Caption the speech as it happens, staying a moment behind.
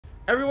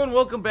Everyone,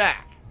 welcome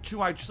back to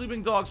my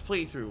Sleeping Dogs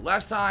playthrough.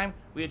 Last time,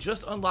 we had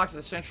just unlocked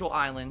the Central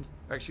Island,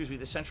 or excuse me,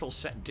 the Central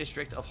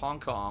District of Hong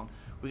Kong.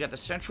 We got the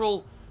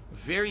central,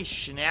 very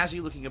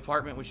snazzy looking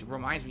apartment, which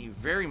reminds me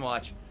very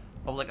much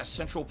of like a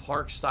Central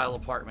Park style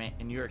apartment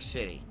in New York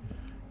City.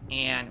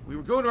 And we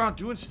were going around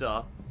doing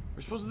stuff.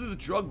 We're supposed to do the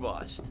drug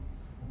bust.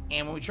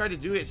 And when we tried to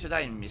do it, it said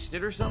I missed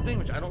it or something,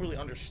 which I don't really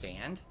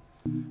understand.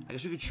 I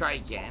guess we could try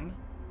again.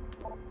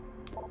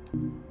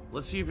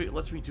 Let's see if it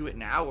lets me do it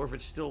now, or if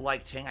it's still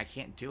like Ting, I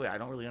can't do it. I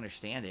don't really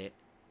understand it.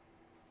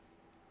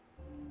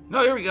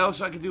 No, here we go,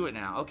 so I can do it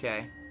now.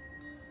 Okay.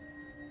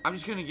 I'm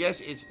just gonna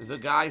guess it's the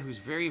guy who's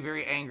very,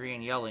 very angry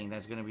and yelling.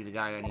 That's gonna be the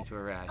guy I need to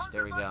arrest.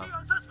 There we go.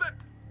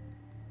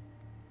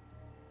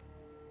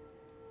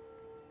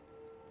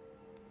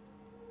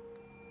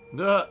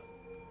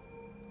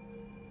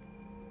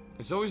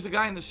 It's always the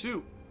guy in the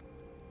suit.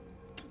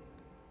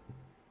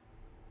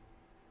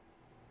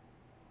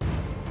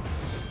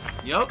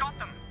 Yup.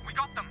 We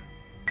got them.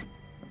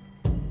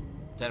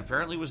 That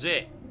apparently was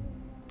it.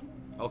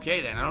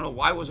 Okay then, I don't know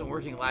why it wasn't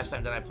working last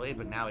time that I played,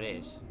 but now it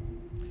is.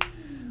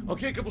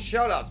 Okay, a couple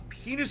shout-outs.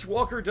 Penis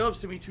Walker Dubs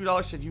to me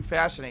 $2 said, "You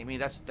fascinate me."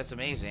 That's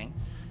amazing.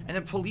 And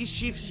then Police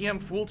Chief CM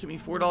Fool to me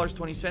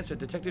 $4.20 said,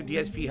 "Detective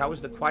DSP, how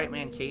is the Quiet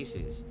Man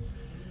cases?"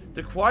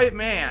 The Quiet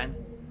Man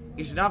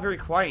is not very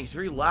quiet. He's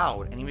very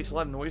loud, and he makes a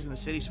lot of noise in the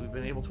city, so we've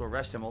been able to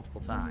arrest him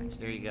multiple times.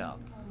 There you go.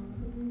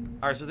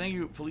 Alright, so thank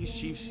you, Police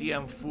Chief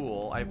CM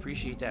Fool. I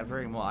appreciate that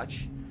very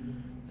much.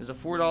 There's a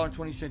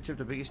 $4.20 tip,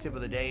 the biggest tip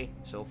of the day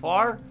so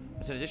far.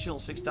 That's an additional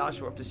 $6,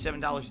 so we're up to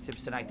 $7 in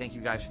tips tonight. Thank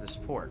you guys for the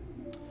support.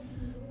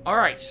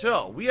 Alright,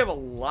 so we have a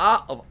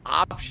lot of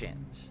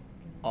options.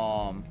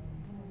 A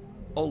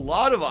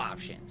lot of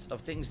options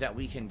of things that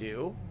we can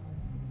do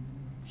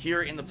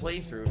here in the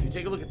playthrough. If you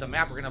take a look at the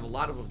map, we're going to have a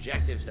lot of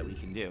objectives that we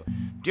can do.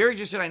 Derek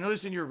just said, "I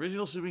noticed in your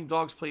original Sleeping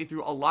Dogs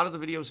playthrough, a lot of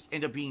the videos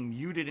end up being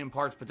muted in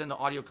parts, but then the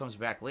audio comes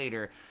back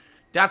later."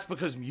 That's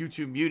because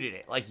YouTube muted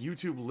it. Like,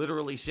 YouTube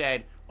literally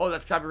said, "Oh,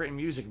 that's copyrighted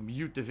music,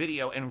 mute the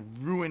video," and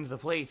ruined the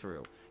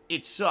playthrough.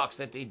 It sucks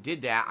that they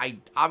did that. I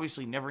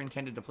obviously never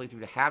intended the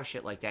playthrough to have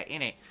shit like that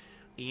in it.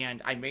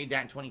 And I made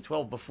that in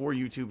 2012 before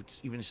YouTube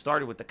even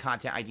started with the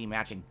content ID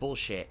matching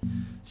bullshit.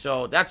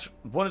 So that's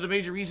one of the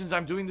major reasons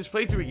I'm doing this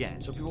playthrough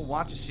again. So people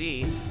want to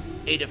see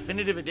a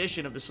definitive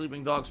edition of the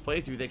Sleeping Dogs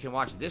playthrough. They can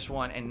watch this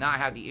one and not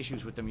have the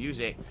issues with the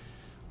music.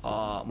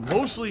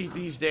 Mostly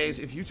these days,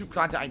 if YouTube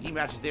content ID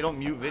matches, they don't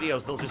mute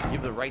videos. They'll just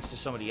give the rights to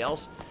somebody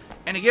else.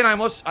 And again, I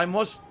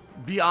must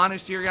be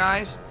honest here,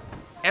 guys.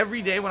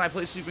 Every day when I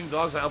play Sleeping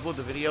Dogs, I upload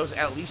the videos.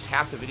 At least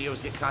half the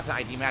videos get content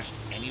ID matched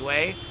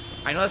anyway.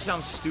 I know that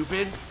sounds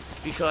stupid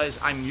because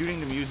I'm muting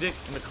the music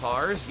in the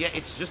cars, yet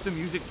it's just the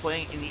music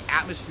playing in the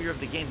atmosphere of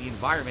the game. The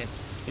environment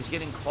is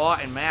getting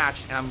caught and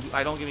matched, and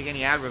I don't get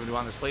any ad revenue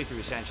on this playthrough,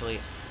 essentially.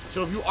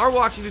 So if you are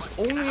watching this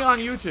only on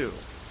YouTube,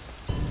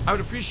 I would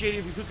appreciate it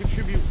if you could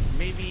contribute,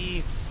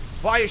 maybe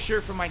buy a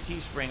shirt from my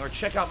Teespring, or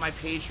check out my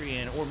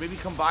Patreon, or maybe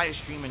come by a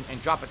stream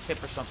and drop a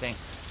tip or something,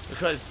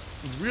 because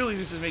really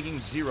this is making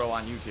zero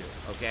on YouTube,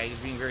 okay?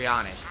 Just being very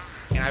honest.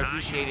 And I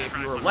appreciate it if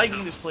you are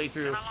liking this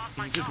playthrough, if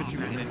you could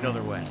contribute in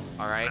another way,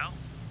 alright?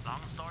 Long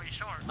story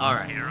short,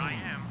 alright. Here I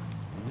am.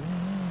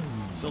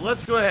 So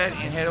let's go ahead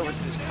and head over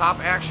to this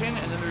cop action,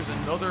 and then there's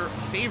another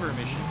favor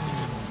mission.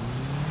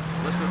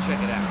 Let's go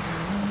check it out.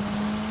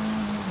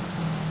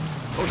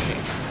 Oh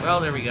shit. Well,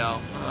 there we go.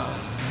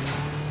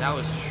 That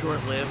was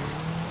short-lived.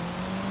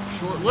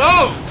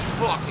 Short-lived!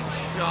 Fucking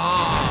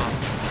job!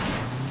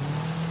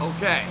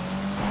 Okay.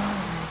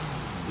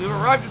 We've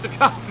arrived at the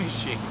cop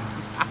mission.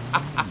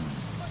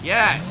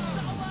 Yes!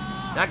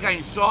 That guy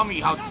saw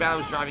me how bad I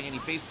was driving, and he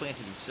face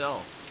planted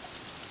himself.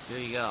 There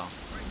you go.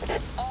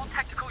 All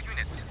tactical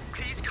units,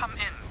 please come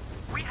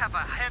in. We have a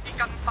heavy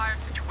gunfire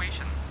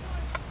situation.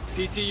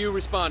 PTU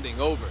responding,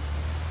 over.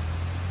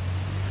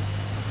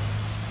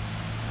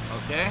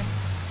 Okay.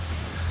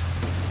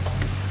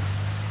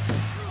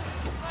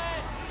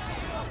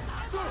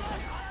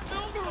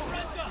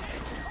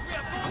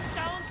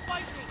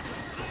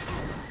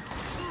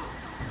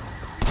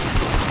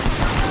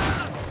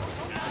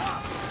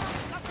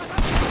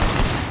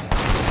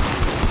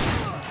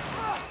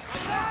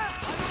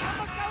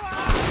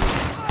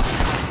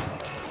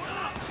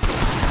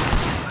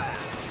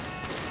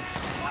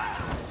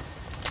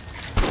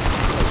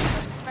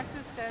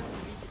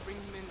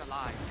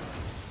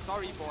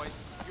 Sorry, boys.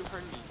 You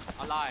heard me.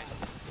 Alive.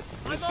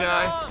 This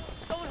guy.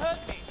 Don't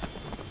hurt me.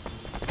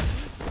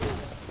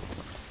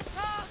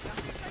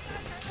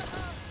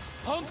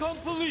 Hong Kong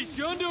police,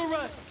 you're under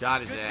arrest.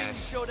 Got his Good thing you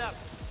ass. showed up.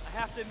 I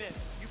have to admit,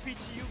 you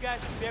PTU guys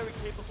are very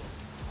capable.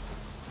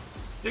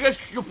 The guy's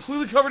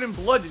completely covered in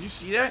blood. Did you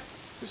see that?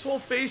 His whole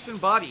face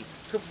and body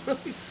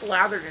completely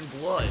slathered in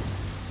blood.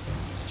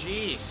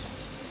 Jeez.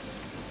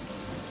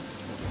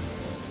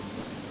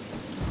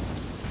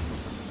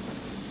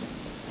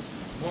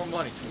 More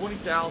money,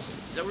 20,000.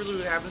 Is that really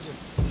what happens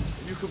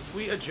if you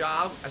complete a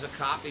job as a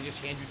cop? They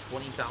just hand you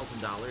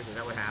 $20,000. Is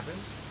that what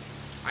happens?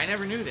 I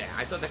never knew that.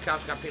 I thought the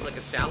cops got paid like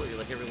a salary,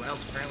 like everyone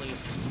else. Apparently,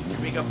 you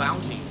make a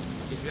bounty.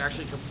 if you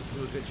actually do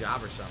a good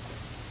job or something.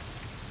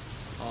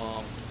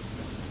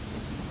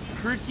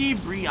 Perky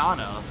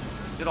Brianna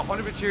did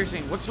 100 cheers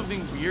saying, what's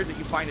something weird that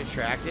you find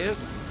attractive?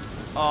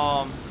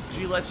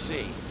 Gee, let's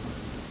see.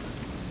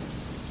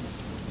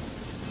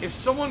 If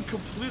someone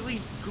completely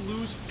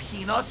glues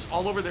peanuts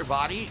all over their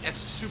body, that's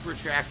super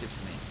attractive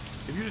to me.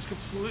 If you just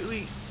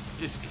completely,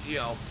 just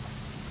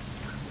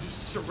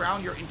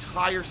surround your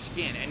entire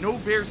skin, and no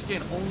bare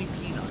skin, only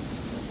peanuts,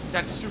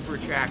 that's super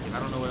attractive. I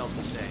don't know what else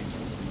to say.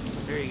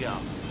 There you go.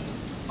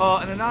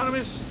 An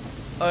anonymous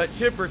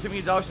tipper tipped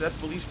me $1, so that's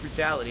police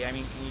brutality. I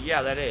mean,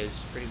 yeah, that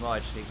is, pretty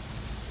much. The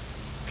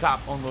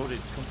cop unloaded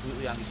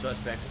completely on these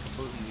suspects and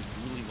completely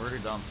brutally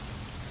murdered them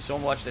so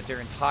much that their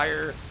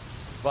entire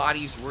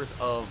body's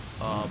worth of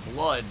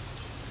blood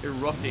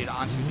erupted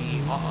onto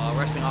the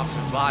arresting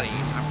officer's bodies.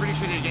 I'm pretty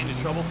sure they'd get into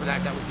trouble for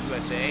that. That was the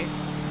USA.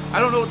 I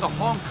don't know what the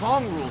Hong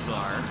Kong rules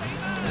are.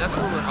 That's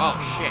where we're, oh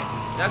shit.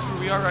 That's where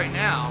we are right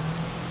now.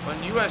 But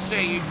in the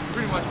USA, you'd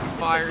pretty much be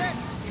fired,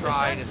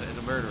 tried as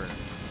a murderer.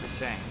 Just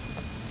saying.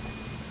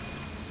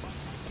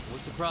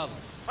 What's the problem?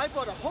 I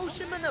bought a whole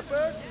shipment of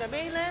birds in the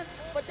mainland,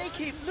 but they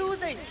keep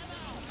losing.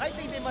 I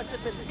think they must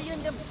have been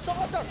feeding them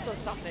sawdust or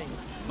something.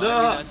 Might be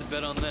not to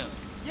bet on them.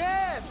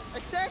 Yes,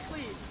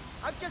 exactly.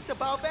 I'm just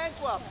about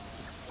bankrupt.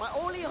 My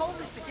only hope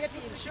is to get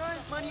the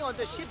insurance money on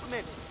the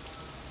shipment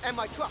and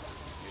my truck.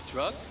 Your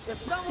truck?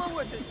 If someone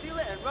were to steal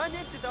it and run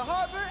into the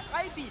harbor,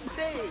 I'd be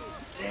saved.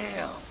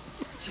 Damn.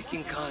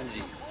 Chicken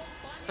kanji.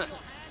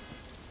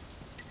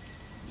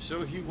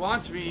 So he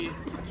wants me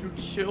to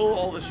kill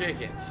all the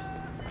chickens.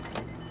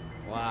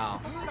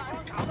 Wow.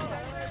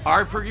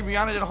 Alright, Perky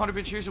Biana did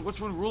 100 cheers. So what's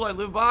one rule I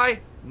live by?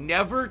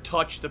 Never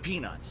touch the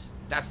peanuts.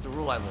 That's the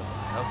rule I live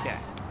by. Okay,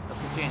 let's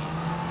continue.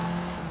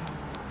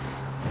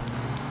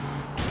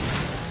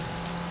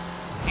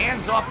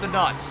 Hands off the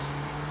nuts.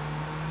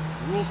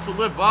 Rules to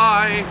live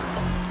by.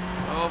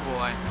 Oh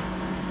boy.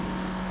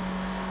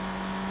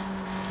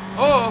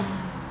 Oh.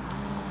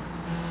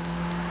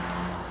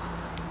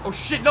 Oh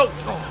shit, no.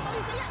 Oh.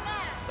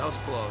 That was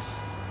close.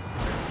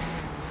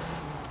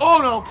 Oh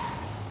no.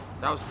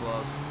 That was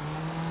close.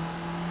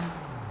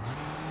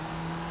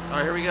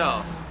 Alright, here we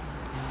go.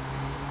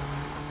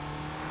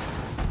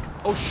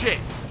 Oh shit.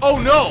 Oh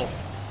no.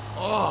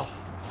 Oh.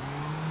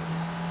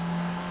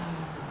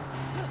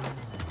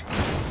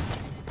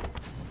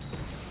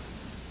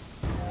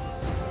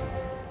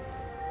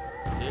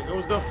 There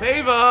goes the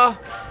favor.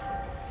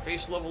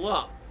 Face level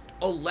up.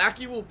 Oh,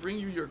 Lackey will bring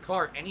you your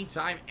car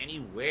anytime,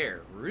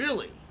 anywhere.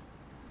 Really?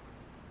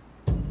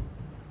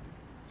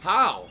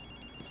 How?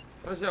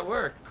 How does that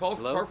work? Call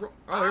for car.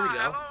 Oh, here we go.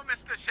 Hello,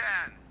 Mr.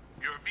 Shan.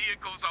 Your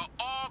vehicles are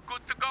all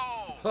good to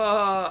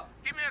go.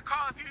 Give me a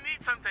call if you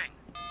need something.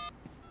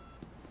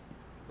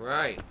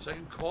 Right. So I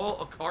can call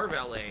a car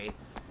valet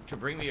to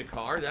bring me a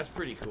car. That's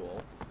pretty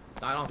cool.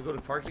 Now I don't have to go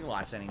to parking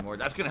lots anymore.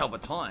 That's going to help a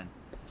ton.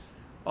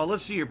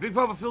 Let's see here. Big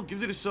Papa Phil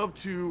gives it a sub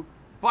to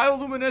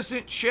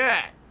Bioluminescent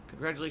Chat.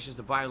 Congratulations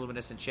to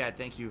Bioluminescent Chat.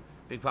 Thank you,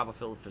 Big Papa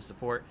Phil, for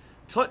support.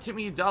 Tut to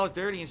me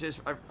 $1.30 and says,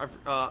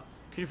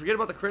 can you forget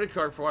about the credit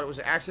card fraud? It was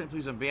an accident.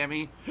 Please unban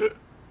me.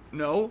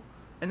 No.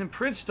 And then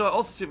Prince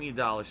also tipped me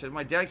 $1. Said,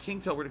 my dad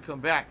Kingtail were to come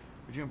back.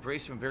 Would you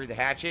embrace him and bury the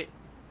hatchet?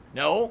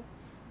 No.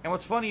 And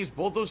what's funny is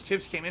both those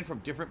tips came in from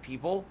different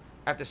people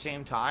at the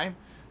same time.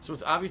 So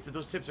it's obvious that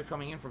those tips are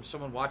coming in from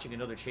someone watching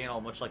another channel,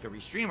 much like a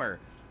restreamer,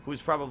 who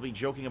is probably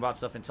joking about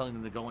stuff and telling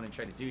them to go in and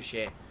try to do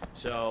shit.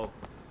 So,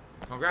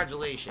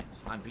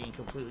 congratulations on being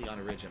completely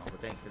unoriginal.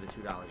 But thank you for the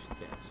 $2 in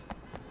tips.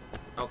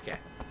 Okay.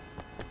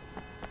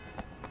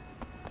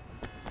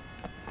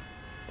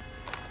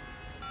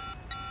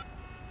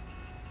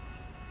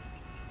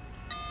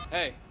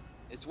 Hey,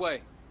 it's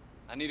Wei.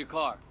 I need a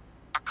car.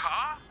 A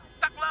car?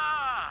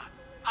 Takla!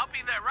 I'll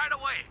be there right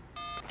away.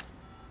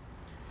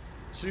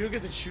 So you don't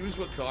get to choose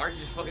what car? He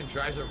just fucking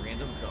drives a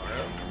random car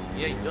up?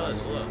 Yeah, he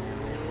does, look.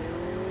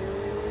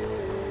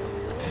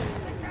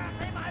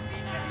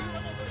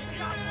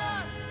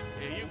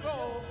 Here you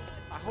go.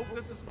 I hope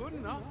this is good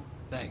enough.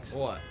 Thanks.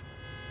 What?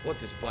 What,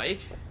 this bike?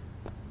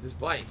 This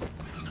bike.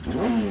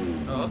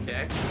 Oh,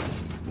 okay.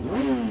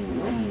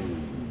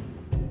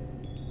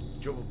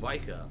 Drove a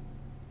bike up.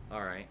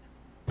 Alright.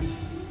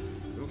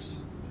 Oops.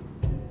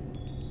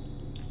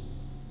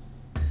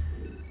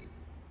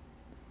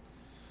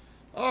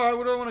 Alright,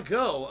 where do I want to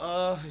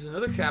go? There's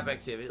another cop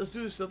activity. Let's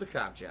do this other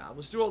cop job.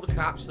 Let's do all the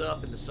cop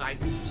stuff and the side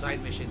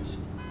missions.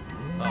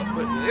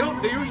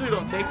 But they usually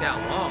don't take that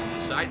long,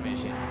 these side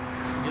missions.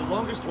 The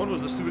longest one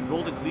was the stupid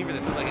golden cleaver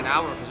that took like an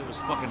hour because it was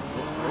fucking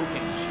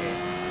broken and shit.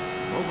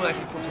 Hopefully I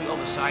can complete all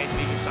the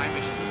major side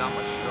missions without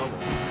much trouble.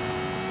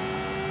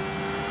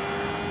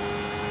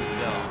 Here we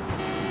go.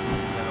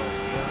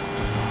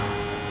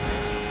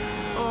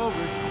 Over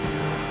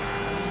here.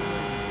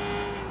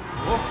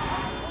 Whoa.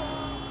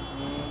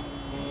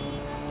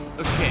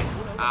 Okay.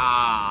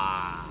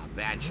 Ah,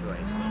 bad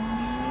choice.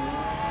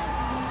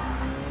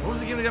 What was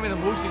the game that got me the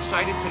most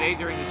excited today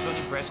during the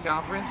Sony press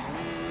conference?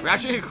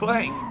 Ratchet and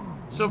Clank.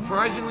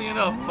 Surprisingly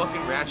enough,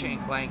 fucking Ratchet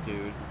and Clank,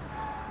 dude.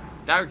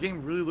 That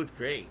game really looked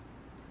great.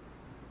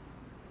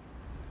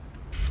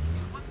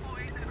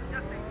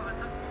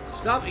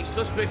 Stop a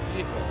suspect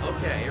vehicle.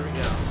 Okay, here we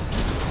go.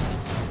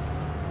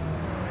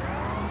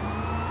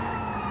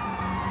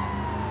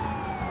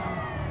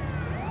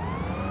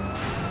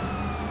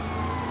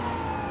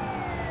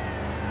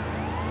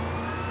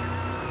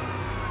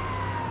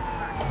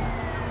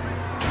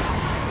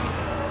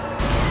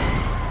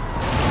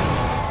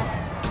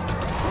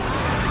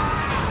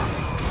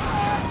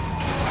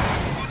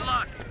 Good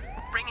luck.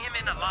 Bring him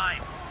in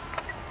alive.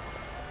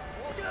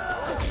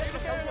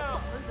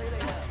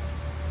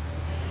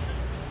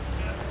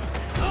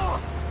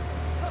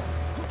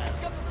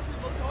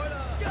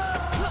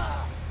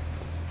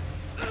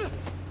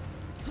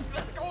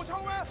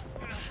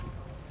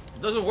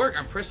 It doesn't work.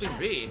 I'm pressing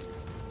B.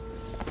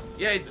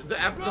 Yeah, the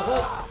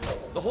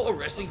whole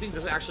arresting thing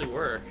doesn't actually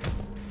work.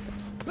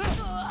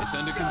 It's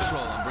under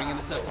control. I'm bringing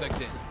the suspect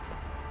in.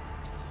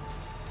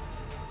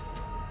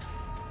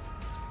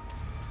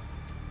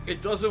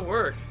 It doesn't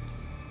work.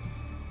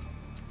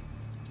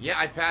 Yeah,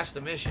 I passed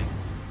the mission.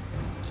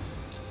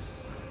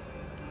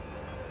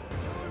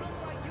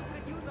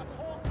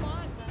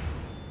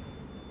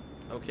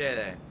 Okay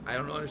then. I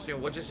don't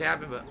understand what just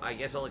happened, but I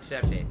guess I'll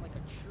accept it.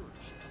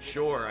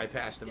 Sure, I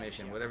passed the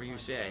mission. Whatever you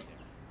say.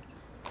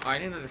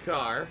 Alright, into the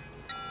car.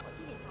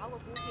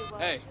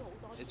 Hey,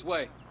 it's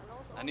Wei.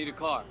 I need a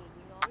car.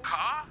 A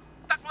car?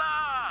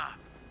 Takla!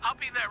 I'll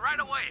be there right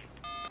away.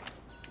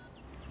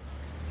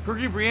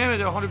 Perky Brianna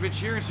did 100-bit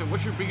cheer and said,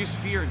 "What's your biggest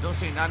fear?" And don't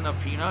say not enough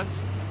peanuts.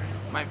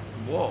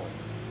 Whoa.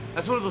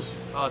 That's one of those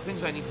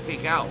things I need to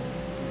take out.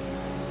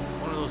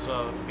 One of those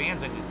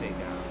vans I need to take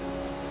out.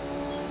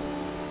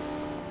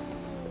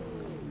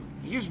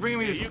 He keeps bringing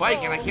me this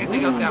bike and I can't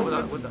take out that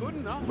without...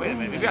 Wait a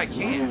minute, maybe I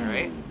can,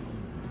 right?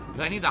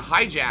 Because I need to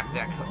hijack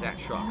that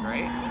truck,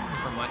 right?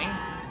 For money.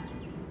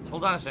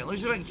 Hold on a second. Let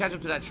me see if I can catch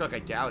up to that truck. I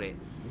doubt it.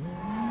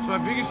 So my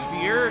biggest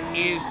fear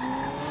is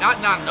not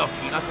enough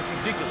peanuts. That's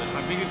ridiculous.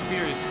 My biggest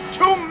fear is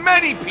too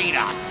many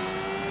peanuts.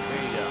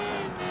 There you go.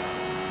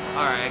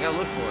 Alright, I gotta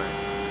look for it.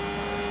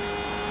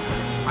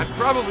 I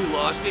probably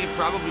lost it. It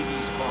probably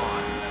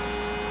despawned.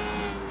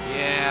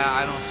 Yeah,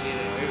 I don't see it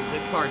anyway. The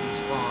car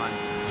despawned.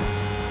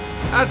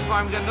 That's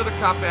fine. We got another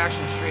cop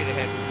action straight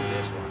ahead. We'll do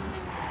this one.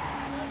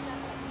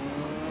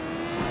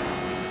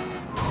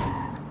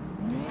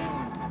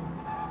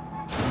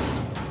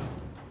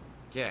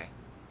 Okay.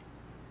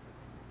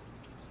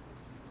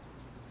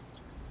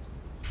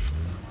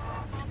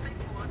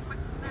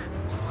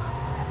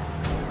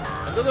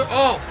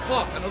 Oh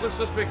fuck! Another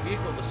suspect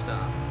vehicle to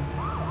stop.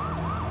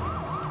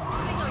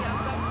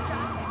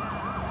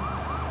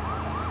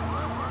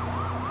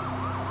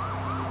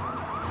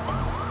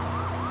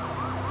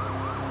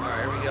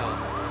 Alright, here we go.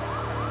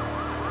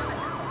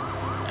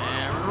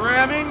 And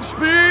ramming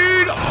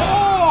speed!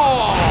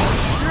 Oh!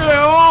 Shit!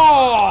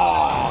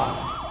 Oh!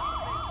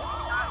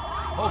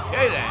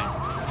 Okay then.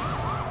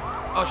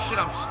 Oh shit,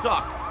 I'm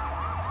stuck.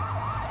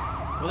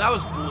 Well, that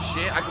was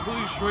bullshit. I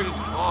completely destroyed his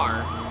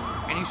car.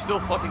 And he's still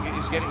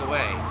he's getting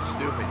away. It's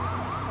stupid.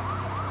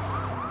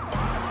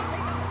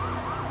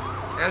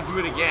 I gotta do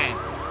it again.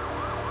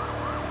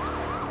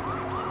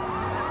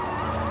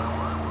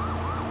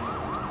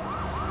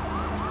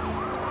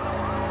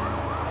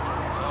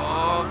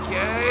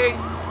 Okay.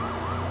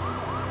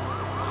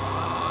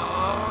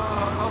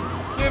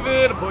 Give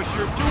it a push.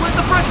 You're doing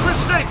the French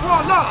mistake.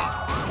 Voila!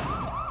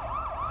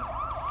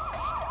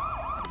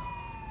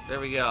 There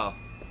we go.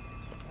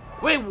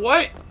 Wait,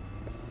 what?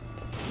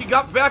 He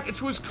got back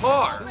into his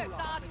car.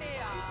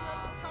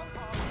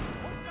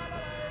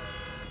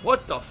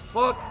 What the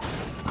fuck?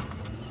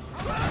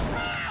 Good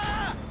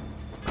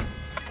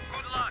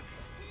luck.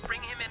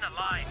 Bring him in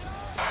alive.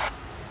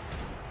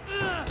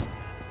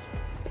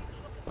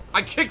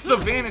 I kicked the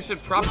van and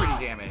said property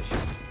damage.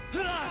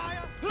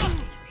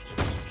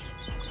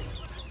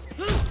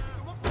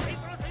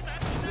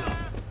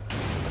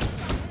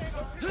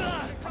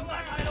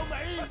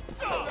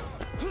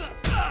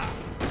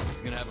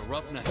 He's gonna have a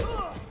rough night.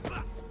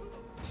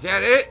 Is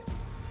that it?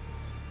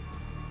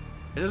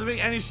 It doesn't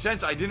make any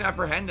sense. I didn't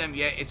apprehend them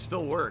yet. It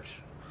still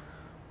works.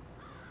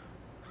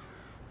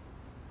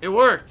 It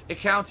worked. It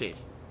counted.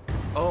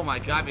 Oh my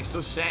god, it makes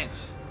no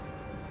sense.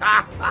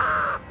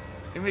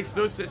 It makes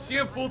no sense.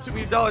 CM Fool to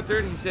me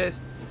 $1.30. He says,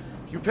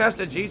 "You passed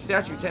a Jade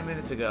statue 10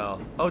 minutes ago."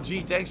 Oh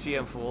gee, thanks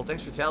CM Fool.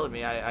 Thanks for telling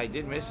me. I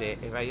did miss it.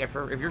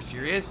 If you're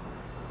serious,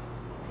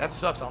 that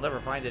sucks. I'll never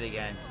find it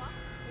again.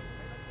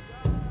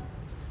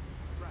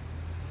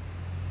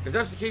 If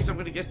that's the case, I'm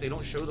going to guess they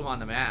don't show them on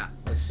the map.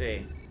 Let's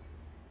see.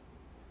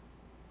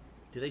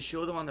 Do they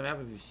show them on the map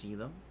if you see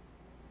them?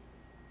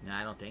 No,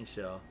 I don't think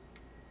so.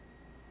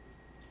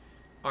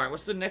 Alright,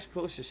 what's the next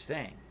closest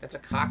thing? That's a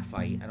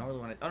cockfight. I don't really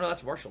want to... Oh, no,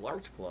 that's martial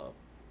arts club.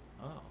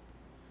 Oh.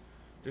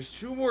 There's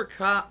 2 more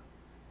cop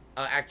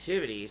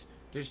activities.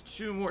 There's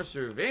 2 more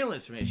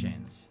surveillance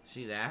missions.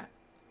 See that?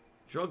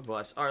 Drug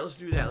bust. Alright, let's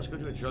do that. Let's go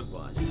do a drug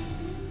bust.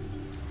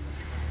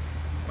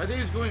 My day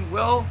is going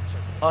well.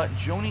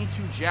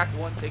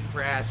 Joni2Jack1, thank you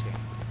for asking.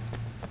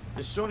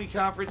 The Sony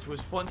conference was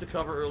fun to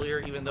cover earlier,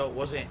 even though it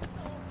wasn't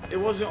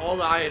all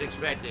that I had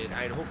expected.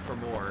 I had hoped for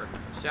more.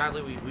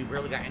 Sadly, we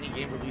barely got any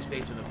game release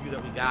dates, and the few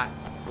that we got,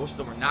 most of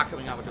them are not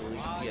coming out with the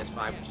release of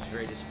PS5, which is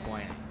very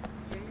disappointing.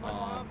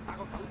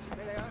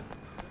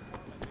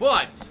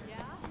 But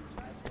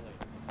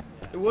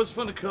it was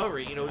fun to cover.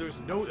 You know,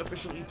 there's no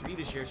official E3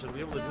 this year, so to be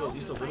able to do at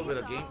least a little bit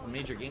of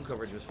major game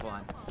coverage was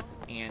fun.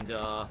 And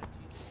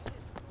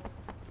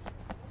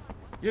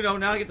you know,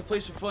 now I get to play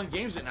some fun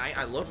games at night.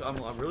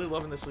 I'm really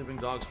loving the Sleeping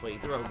Dogs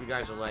playthrough. I hope you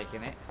guys are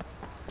liking it.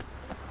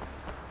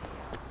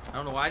 I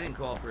don't know why I didn't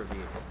call for a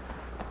vehicle.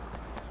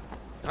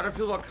 How do I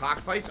feel about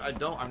cockfights?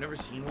 I've never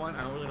seen one.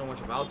 I don't really know much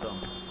about them.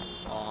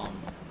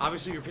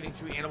 Obviously, you're pitting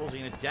two animals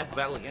in a death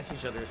battle against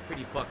each other is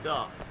pretty fucked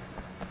up.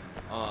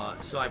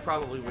 So I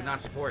probably would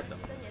not support them.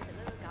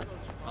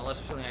 Unless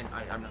there's something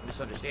I'm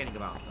misunderstanding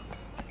about them.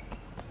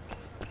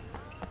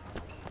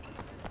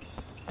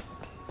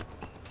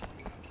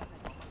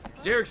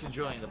 Derek's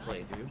enjoying the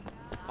playthrough.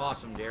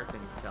 Awesome, Derek.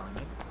 Thank you for telling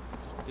me.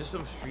 Just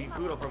some street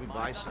food. I'll probably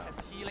buy some.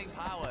 Healing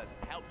powers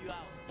help you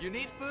out. You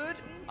need food?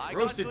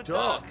 Roasted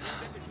duck.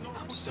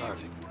 I'm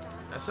starving.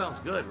 That sounds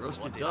good.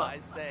 Roasted duck. What did I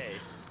say?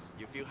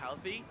 You feel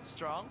healthy?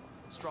 Strong?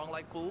 Strong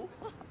like bull?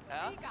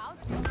 Yeah?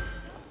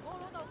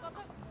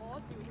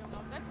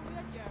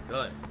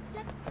 Good.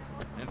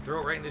 And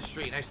throw it right in the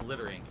street. Nice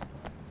littering.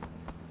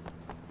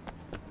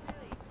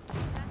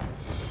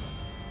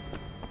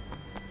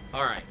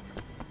 All right.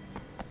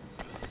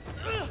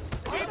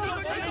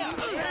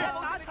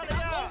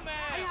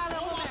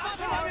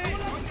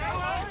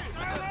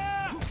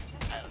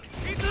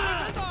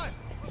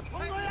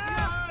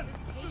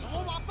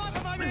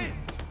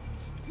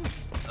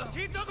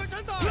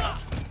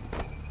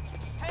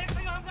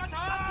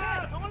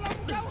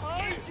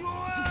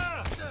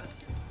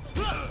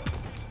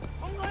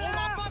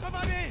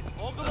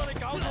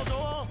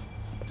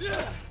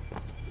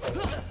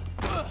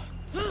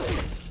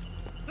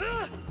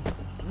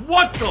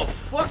 What the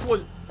fuck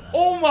was...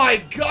 Oh my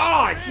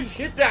god! He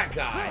hit that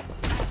guy!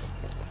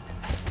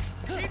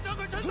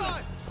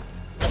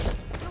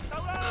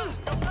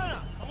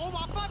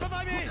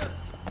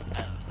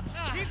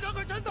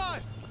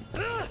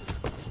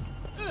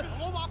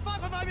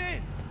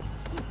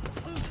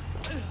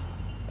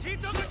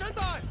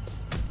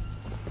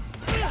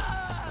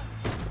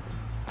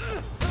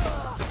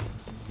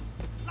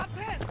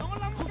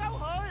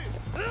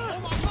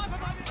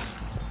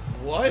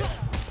 What?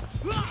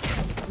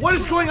 What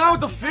is going on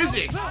with the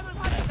physics?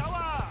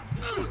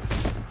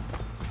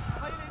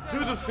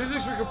 Dude, the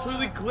physics were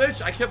completely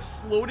glitched. I kept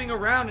floating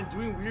around and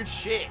doing weird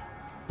shit.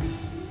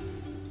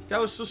 That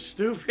was so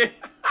stupid.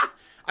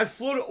 I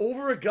floated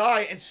over a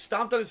guy and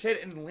stomped on his head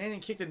and landed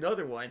and kicked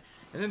another one.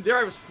 And then there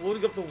I was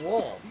floating up the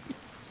wall.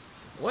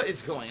 What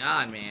is going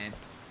on, man?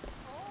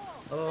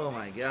 Oh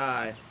my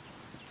god.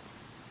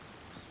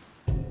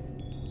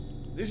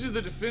 This is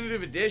the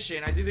definitive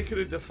edition. I think they could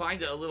have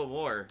defined it a little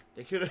more.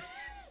 They could have...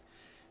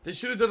 They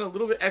should have done a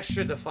little bit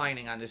extra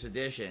defining on this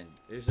edition.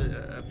 There's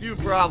a few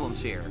problems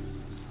here.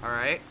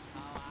 Alright?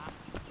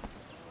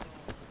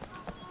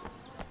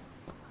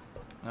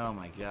 Oh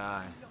my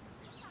god.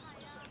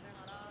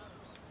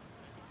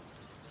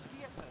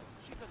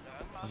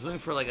 I was looking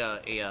for like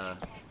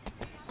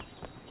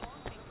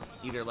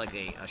either like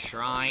a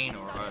shrine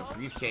or a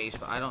briefcase,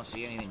 but I don't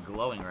see anything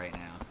glowing right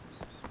now.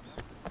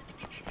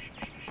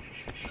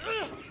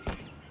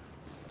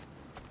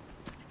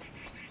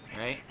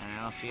 Right?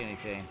 I don't see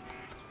anything.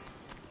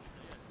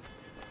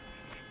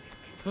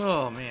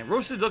 Oh man,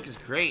 roasted duck is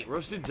great.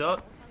 Roasted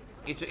duck,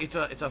 it's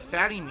a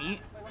fatty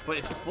meat, but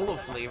it's full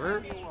of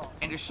flavor.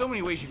 And there's so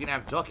many ways you can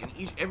have duck, and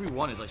every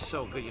one is like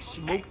so good. You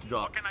smoked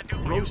duck,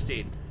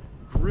 roasted,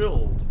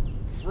 grilled,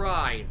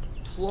 fried,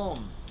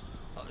 plum,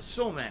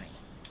 so many.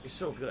 It's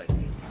so good.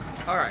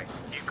 All right.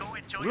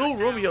 Lil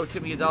Romeo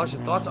tipped me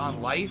 $1. Thoughts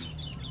on life?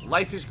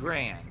 Life is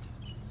grand.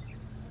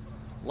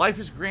 Life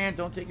is grand.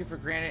 Don't take it for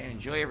granted and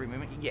enjoy every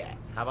moment you get.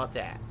 How about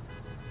that?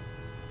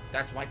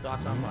 That's my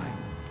thoughts on life.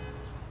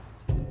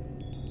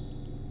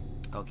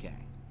 Okay.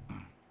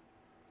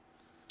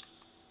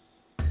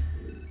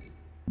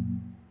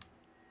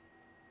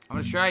 I'm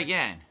gonna try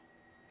again.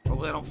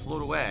 Hopefully I don't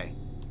float away.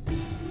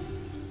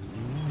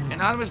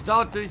 Anonymous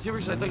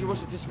 $32 said, I thought your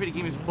most anticipated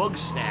game is Bug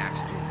Snacks.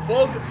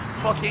 Bug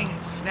fucking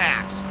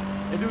Snacks.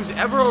 If there was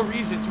ever a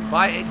reason to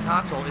buy a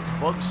console, it's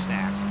Bug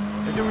Snacks.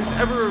 If there was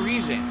ever a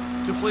reason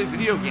to play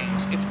video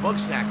games, it's Bug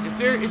Snacks. If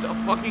there is a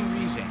fucking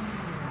reason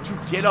to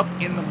get up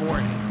in the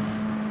morning,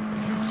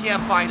 if you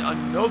can't find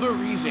another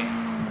reason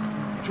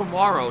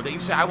tomorrow that you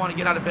say, I want to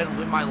get out of bed and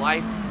live my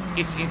life,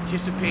 it's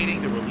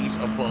anticipating the release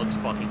of Bugs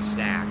fucking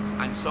Snacks.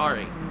 I'm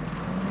sorry.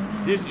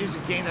 This is a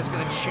game that's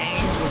going to change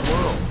the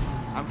world.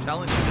 I'm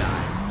telling you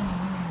guys.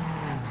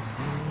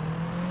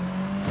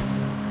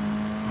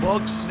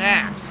 Bug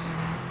Snacks.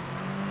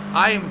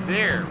 I am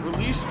there.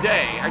 Release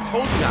day. I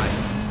told you guys.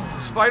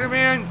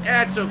 Spider-Man,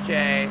 that's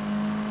okay.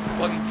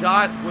 Fucking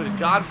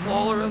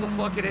Godfall or whatever the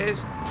fuck it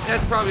is.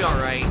 That's probably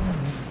alright.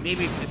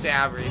 Maybe it's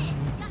average.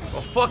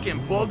 But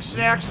fucking Bug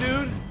Snacks,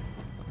 dude.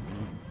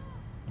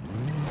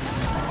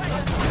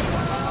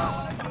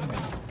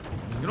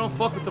 You don't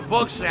fuck with the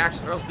Bug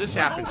Snacks or else this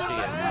happens to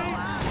you.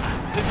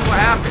 This is what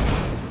happens.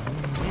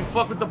 You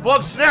fuck with the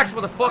bug snacks,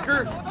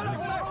 motherfucker.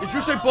 Did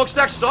you say bug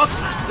snacks sucks? Is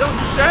that what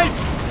you say?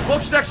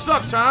 Bug snacks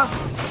sucks, huh?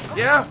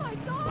 Yeah?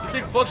 You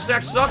think bug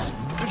snacks sucks?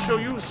 Let me show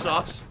you what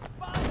sucks.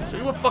 Show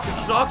you what fucking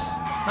sucks,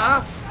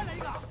 huh?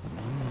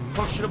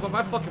 Talk shit about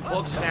my fucking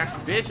bug snacks,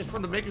 bitch. It's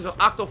from the makers of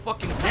Octo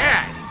fucking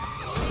Dad,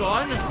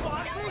 son.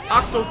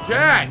 Octo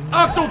Dad.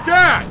 Octo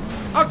Dad.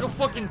 Octo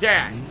fucking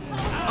Dad.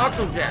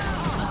 Octo Dad.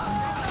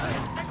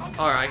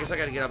 Alright, I guess I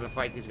gotta get up and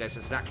fight these guys.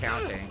 It's not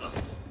counting.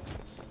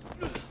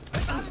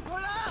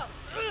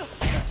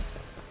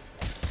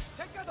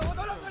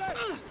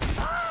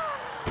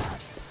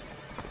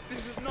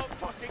 This is not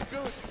fucking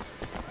good.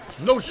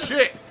 No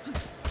shit.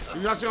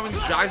 You not see how many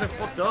guys I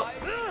fucked up?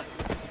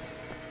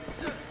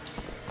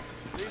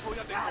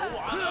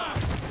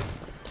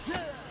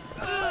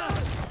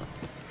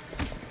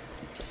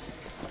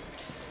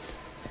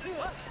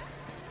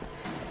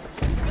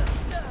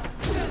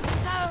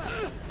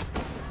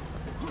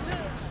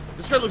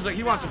 This guy looks like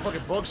he wants some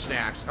fucking bug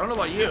snacks. I don't know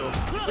about you.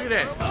 Look at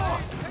this.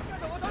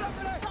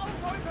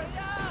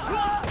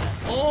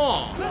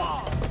 Oh.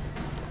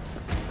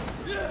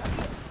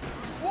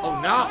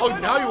 Oh,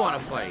 now you want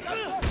to fight.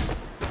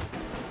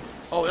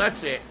 Oh,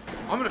 that's it.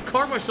 I'm gonna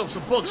carve myself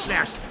some bug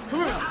snacks.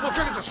 Come here, fuck,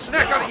 there's a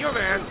snack out of your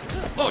ass.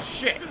 Oh,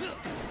 shit.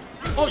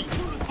 Oh, you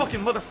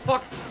fucking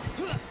motherfucker.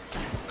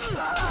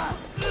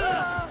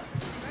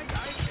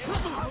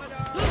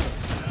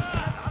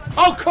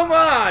 Oh, come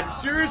on.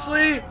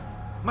 Seriously?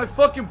 My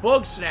fucking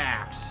bug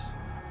snacks.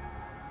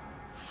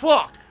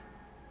 Fuck.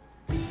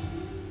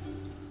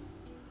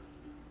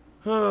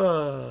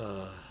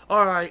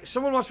 Alright,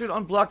 someone wants me to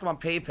unblock them on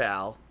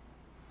PayPal.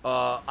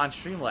 On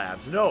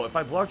Streamlabs. No, if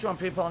I blocked you on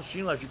PayPal on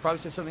Streamlabs, you probably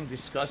said something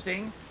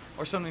disgusting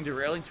or something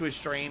derailing to a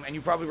stream, and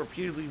you probably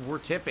repeatedly were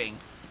tipping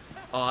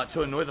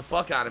to annoy the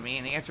fuck out of me,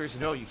 and the answer is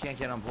no, you can't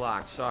get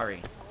unblocked.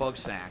 Sorry. Bug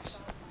snacks.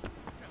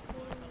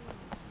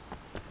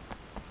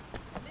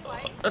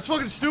 That's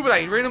fucking stupid.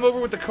 I ran them over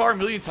with the car a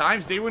million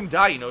times. They wouldn't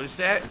die. You notice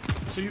that?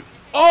 So you...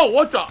 Oh,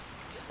 what the...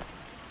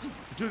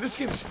 Dude, this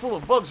game is full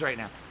of bugs right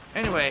now.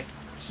 Anyway,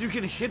 so you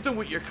can hit them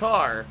with your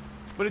car,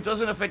 but it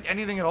doesn't affect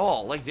anything at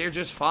all. Like, they're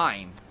just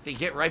fine. They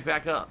get right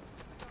back up.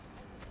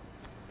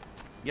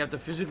 You have to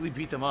physically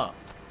beat them up.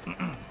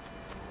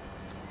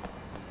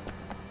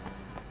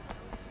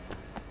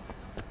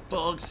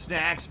 Bug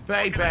snacks,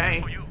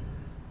 baby.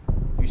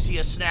 You see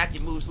a snack,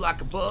 it moves like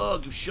a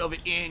bug. You shove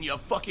it in your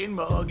fucking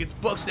mug. It's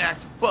bug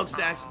snacks, bug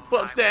snacks,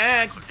 bug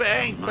snacks,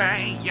 bang,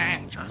 bang, yeah.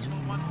 Just for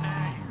one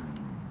day.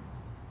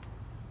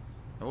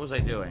 What was I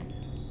doing?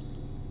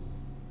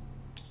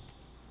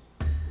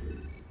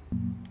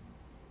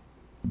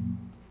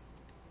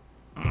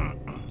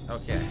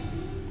 Okay.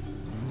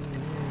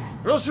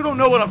 For those who don't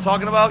know what I'm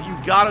talking about, you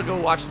gotta go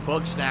watch the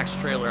Bug Snacks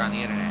trailer on the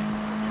internet.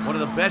 One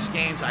of the best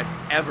games I've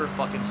ever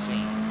fucking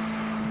seen.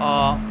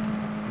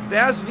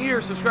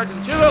 Vaznir, subscribe to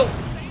the channel.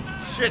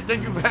 Shit,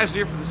 thank you,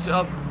 Vaznir, for the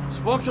sub.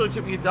 Spawn Killer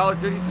tipped me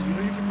 $1.30. Says, you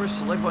know you can press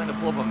select button to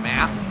pull up a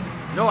map?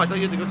 No, I thought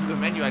you had to go through the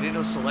menu. I didn't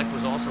know select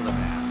was also the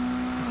map.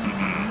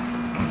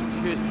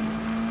 Excuse me.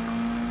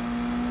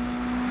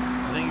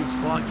 Thank you,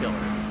 Spawn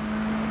Killer,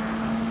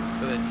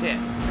 for the tip.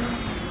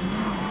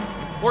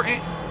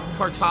 Important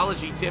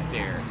cartology tip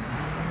there.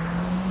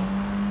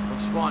 From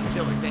Spawn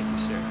Killer. Thank you,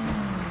 sir.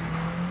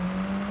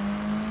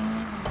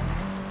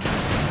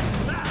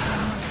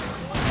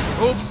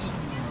 Oops.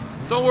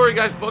 Don't worry,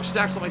 guys. Bug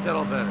snacks will make that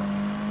all better.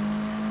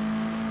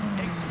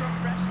 Extra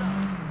fresh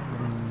nuts.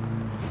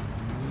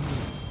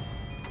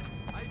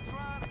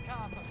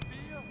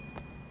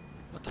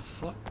 What the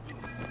fuck?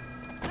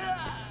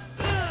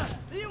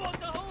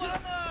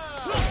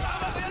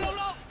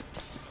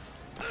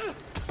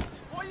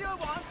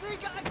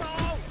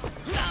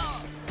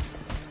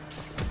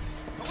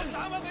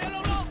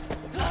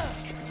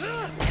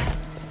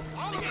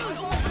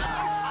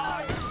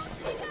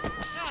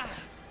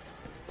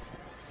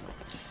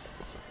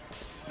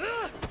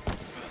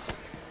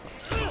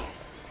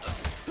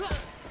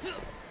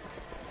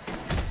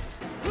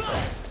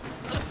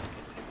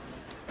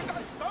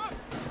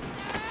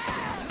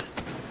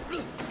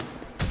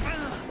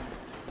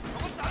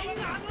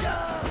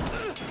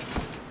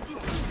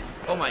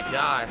 Oh my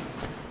god.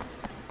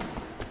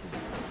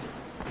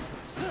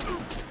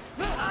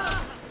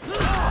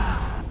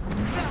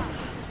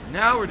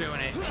 Now we're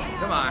doing it.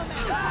 Come on.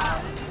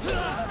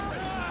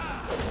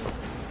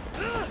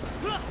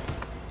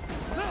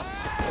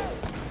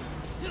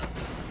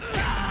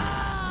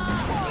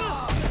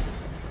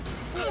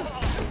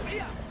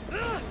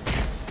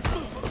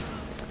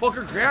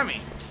 Fucker,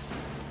 Grammy.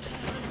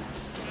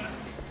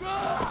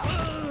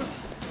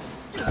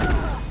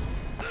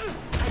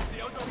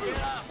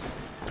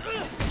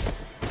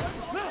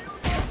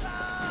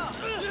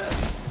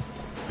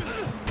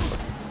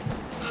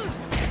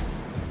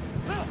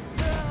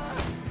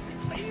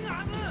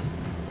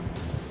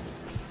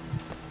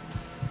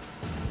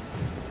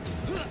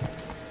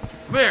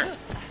 Come here.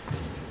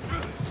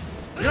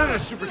 You're not gonna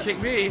super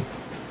kick me.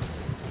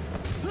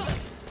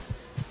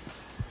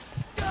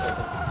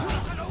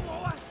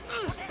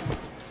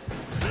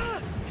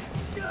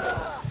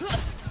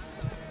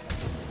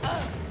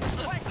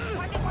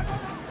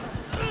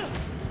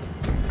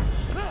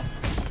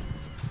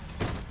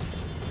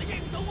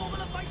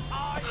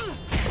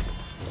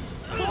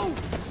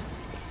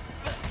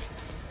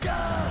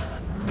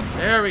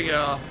 There we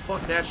go.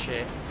 Fuck that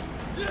shit.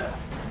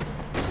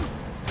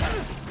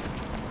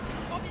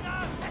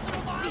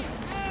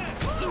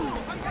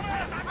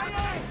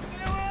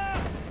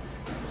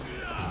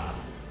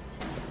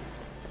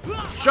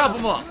 Chop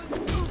him up.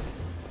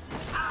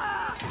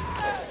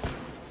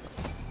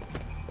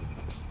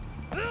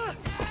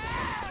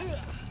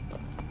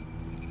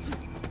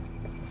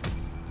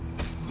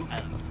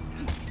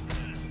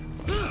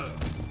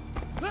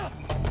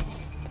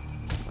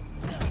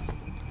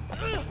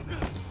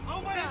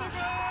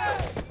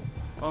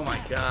 Oh my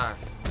god.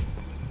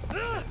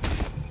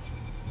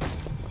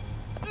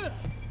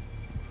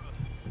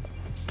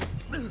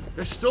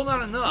 There's still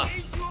not enough.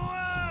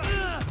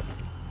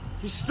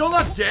 He's still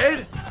not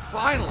dead?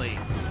 Finally.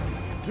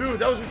 Dude,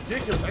 that was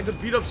ridiculous. I had to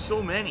beat up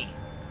so many.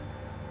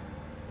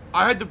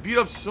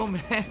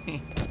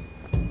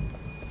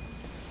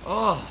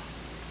 Oh.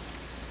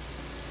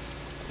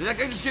 Did that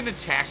guy just get in a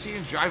taxi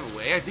and drive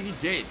away? I think he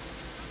did.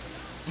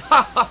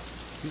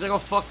 He's like, oh,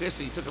 fuck this.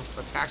 And he took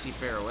a taxi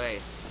fare away.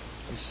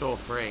 He's so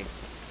afraid.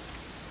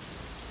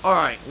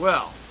 Alright,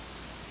 well.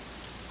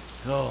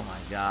 Oh my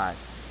god.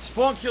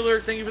 Spawn Killer,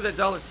 thank you for that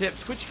 $1 tip.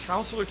 Twitch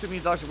Counselor to me,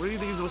 Doctor. What do you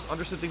think is the most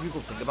understood thing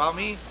people think about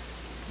me?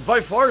 By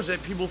far is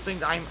that people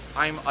think I'm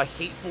a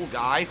hateful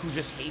guy who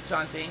just hates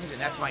on things, and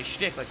that's my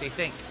shtick. Like, they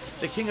think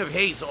the king of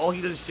hate, so all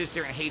he does is sits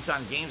there and hates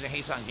on games and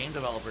hates on game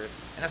developers.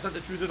 And that's not the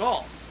truth at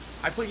all.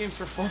 I play games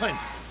for fun.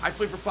 I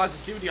play for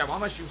positivity. I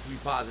want my streams to be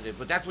positive.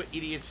 But that's what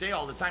idiots say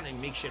all the time. They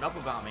make shit up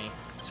about me.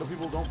 So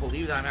people don't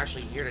believe that I'm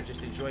actually here to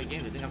just enjoy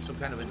games. They think I'm some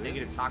kind of a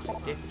negative, toxic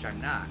dick, which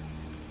I'm not.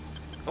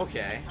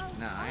 Okay.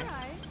 9.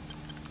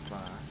 5.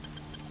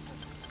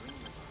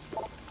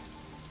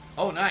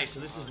 Oh, nice. So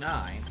this is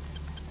 9.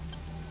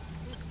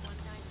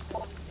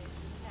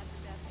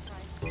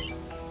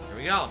 There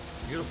we go.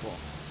 Beautiful.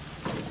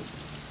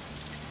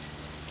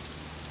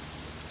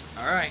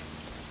 Alright.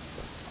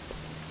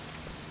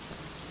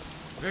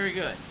 Very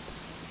good.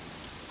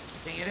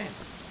 Can't get in.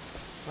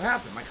 What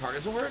happened? My car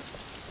doesn't work?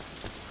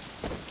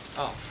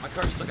 Oh, my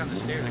car's stuck on the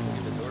stairs. I can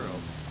get the door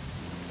open.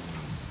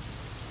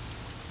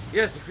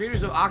 Yes, the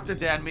creators of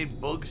Octodad made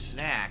Bug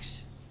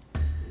Snacks.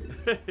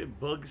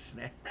 Bug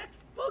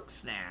Snacks? Bug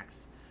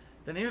Snacks.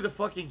 The name of the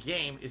fucking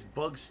game is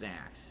Bug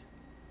Snacks.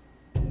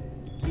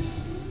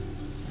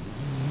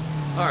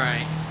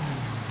 Alright.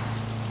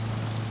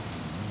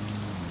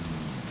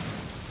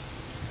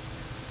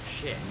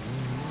 Shit.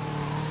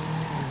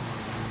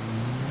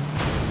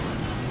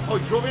 Oh,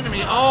 he drove into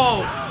me.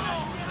 Oh!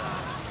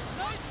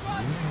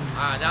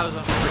 That was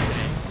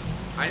unfortunate.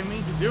 I didn't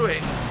mean to do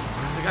it.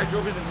 The guy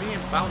drove into me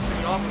and bounced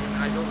me off of him,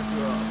 and I drove into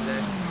a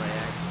pedestrian by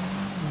accident.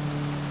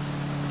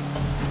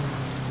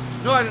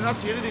 No, I did not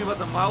see anything about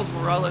the Miles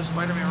Morales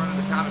Spider-Man run in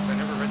the comics. I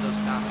never read those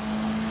comics.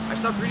 I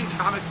stopped reading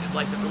comics in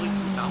like the early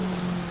 2000s.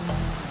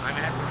 I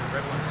haven't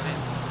read one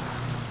since.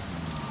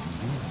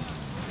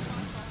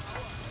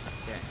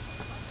 Okay.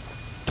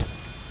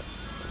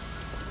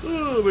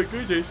 Oh my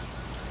goodness.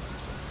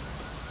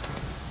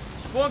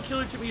 Spawn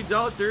Killer took me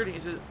 $1.30. He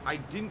says, I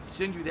didn't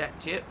send you that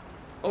tip.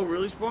 Oh,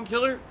 really, Spawn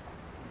Killer?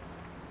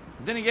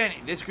 Then again,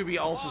 this could be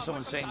also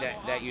someone saying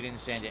that you didn't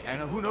send it. I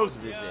know, who knows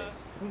what this is?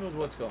 Who knows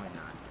what's going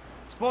on?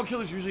 Spawn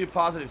Killer's usually a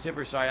positive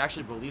tipper, so I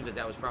actually believe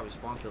that was probably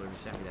Spawn Killer who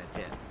sent me that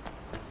tip.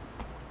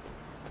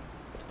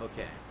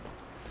 Okay.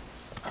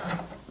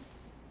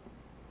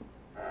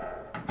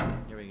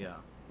 Here we go.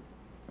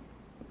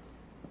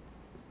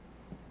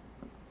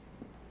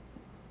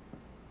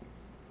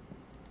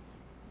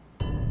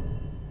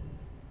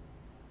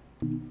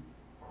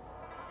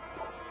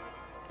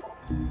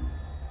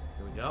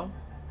 Here we go.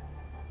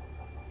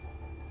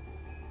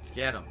 Let's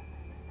get him.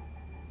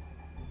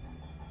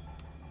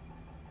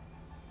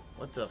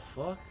 What the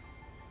fuck?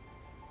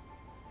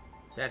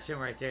 That's him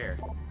right there.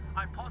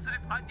 I'm positive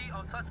ID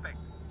on suspect.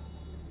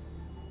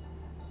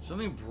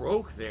 Something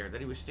broke there that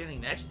he was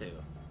standing next to.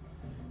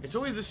 It's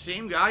always the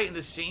same guy in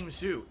the same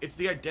suit. It's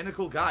the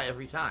identical guy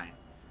every time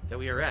that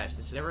we arrest.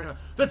 It's never...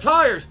 The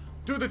tires!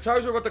 Dude, the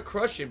tires are about to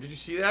crush him. Did you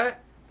see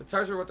that? The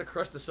tires are about to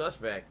crush the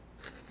suspect.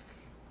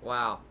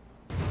 Wow.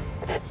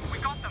 We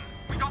got them.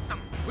 We got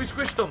them. We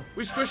squished them.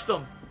 We squished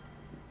them.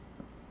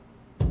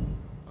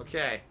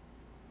 Okay.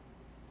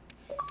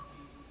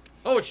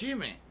 Oh,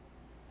 achievement.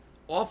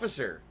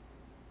 Officer.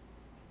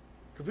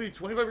 Completed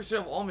 25%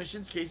 of all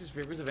missions, cases,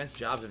 favors, events,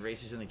 jobs, and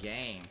races in the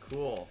game.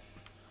 Cool.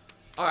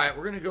 Alright,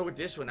 we're going to go with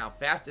this one now.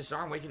 Fast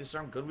disarm, wake and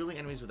disarm, good-wheeling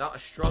enemies without a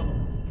struggle.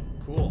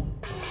 Cool.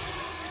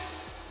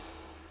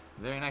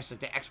 Very nice, like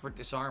the expert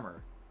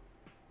disarmer.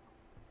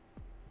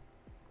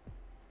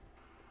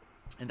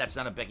 And that's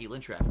not a Becky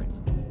Lynch reference.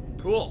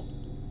 Cool.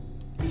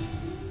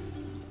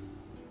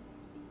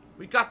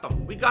 We got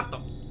them. We got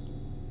them.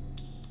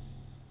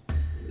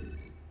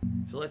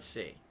 So let's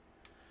see.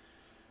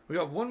 We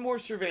got one more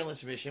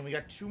surveillance mission. We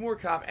got 2 more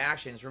cop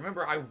actions.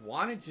 Remember, I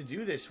wanted to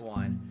do this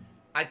one.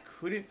 I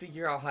couldn't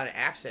figure out how to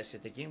access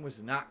it. The game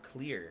was not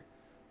clear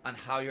on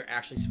how you're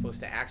actually supposed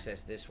to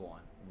access this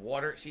one.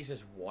 Water, see, it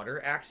says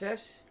water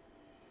access?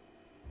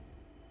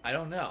 I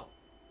don't know.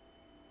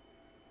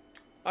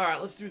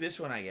 Alright, let's do this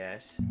one, I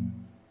guess.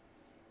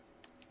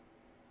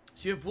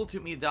 CM Fool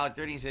tipped me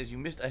 $1.30 and says, you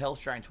missed a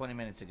health shrine 20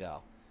 minutes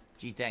ago.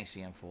 Gee, thanks,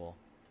 CM Fool.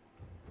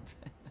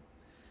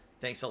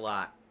 Thanks a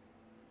lot.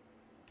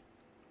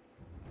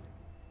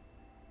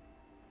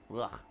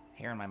 Ugh,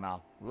 hair in my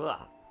mouth. Ugh.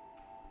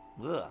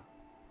 Ugh.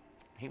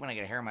 I hate when I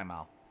get hair in my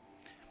mouth.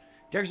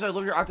 Derek says, I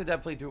love your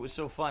Octodad playthrough. It was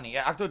so funny.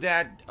 Yeah,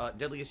 Octodad,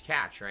 Deadliest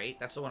Catch, right?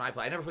 That's the one I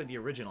played. I never played the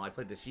original. I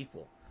played the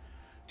sequel.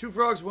 2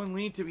 frogs, 1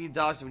 lean to be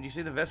doxed. Would you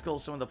say the Vesicle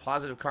is some of the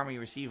positive karma you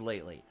received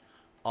lately?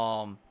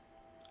 I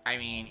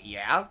mean,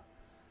 yeah.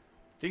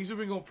 Things have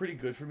been going pretty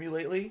good for me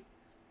lately.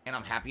 And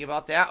I'm happy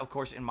about that. Of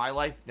course, in my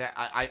life, that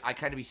I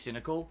kind of be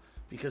cynical.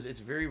 Because it's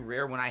very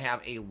rare when I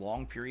have a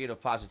long period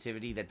of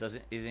positivity that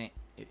isn't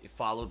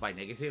followed by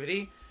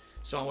negativity.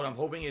 So what I'm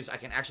hoping is I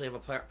can actually have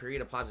a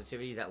period of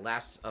positivity that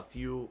lasts a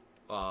few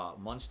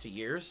months to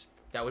years.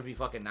 That would be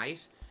fucking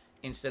nice.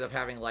 Instead of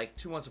having like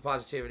 2 months of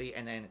positivity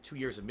and then 2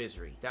 years of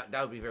misery. That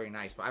would be very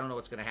nice. But I don't know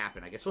what's going to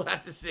happen. I guess we'll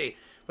have to see.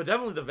 But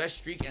definitely the Vest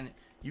streak and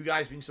you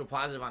guys being so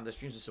positive on the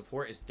streams of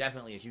support is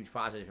definitely a huge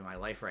positive in my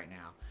life right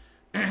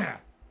now.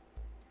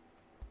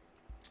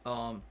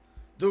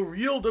 The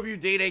real W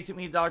Day tipped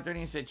me $1.30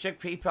 and said, check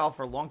PayPal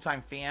for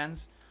longtime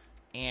fans.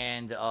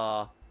 And,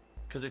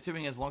 because they're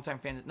tipping as longtime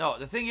fans. No,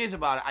 the thing is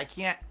about it, I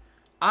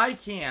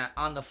can't,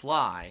 on the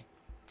fly,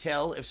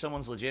 tell if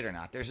someone's legit or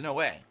not. There's no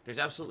way. There's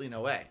absolutely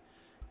no way.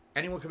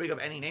 Anyone can make up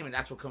any name, and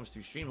that's what comes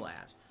through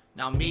Streamlabs.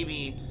 Now,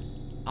 maybe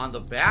on the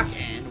back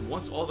end,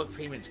 once all the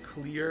payments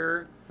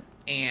clear,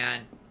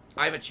 and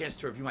I have a chance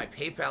to review my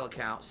PayPal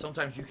account,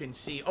 sometimes you can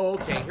see, oh,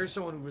 okay, here's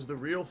someone who was the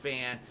real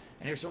fan,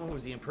 and here's someone who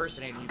was the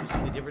impersonator, and you can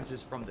see the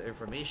differences from the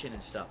information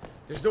and stuff.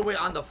 There's no way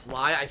on the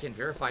fly I can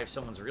verify if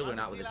someone's real or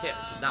not with a tip.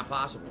 It's just not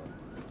possible.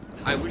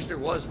 I wish there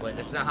was, but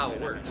that's not how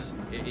it works.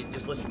 It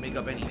just lets you make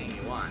up any name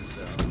you want,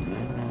 so.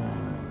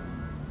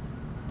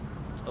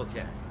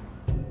 Okay.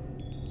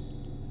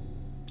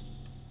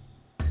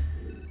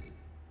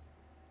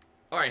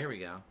 Alright, here we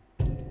go.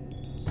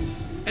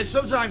 And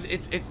sometimes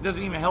it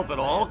doesn't even help at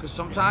all, because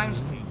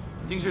sometimes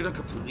things are done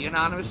completely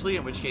anonymously,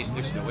 in which case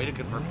there's no way to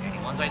confirm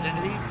anyone's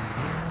identity.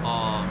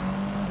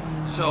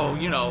 So,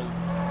 you know,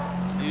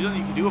 there's nothing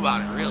you can do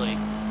about it, really.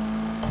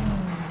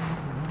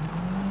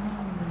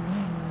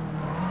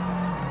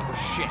 Oh,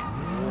 shit.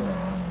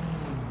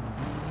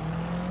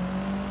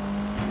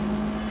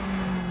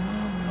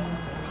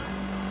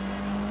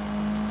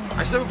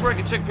 I said before I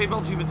can check PayPal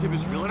to see if the tip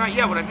is real or not.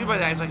 Yeah, what I mean by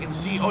that is I can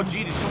see, oh,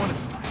 gee, did someone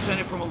send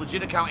it from a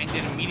legit account and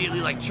then immediately,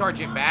 like, charge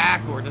it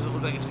back? Or does it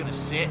look like it's going to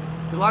sit?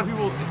 Because a lot of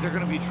people, if they're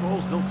going to be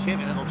trolls, they'll tip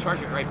and then they'll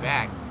charge it right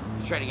back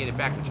to try to get it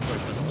back, which of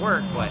course doesn't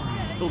work, but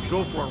they'll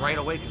go for it right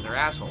away because they're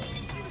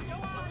assholes.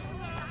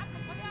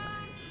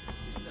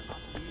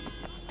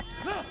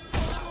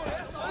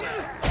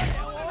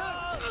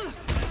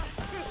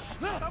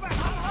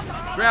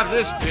 Grab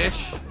this,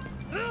 bitch.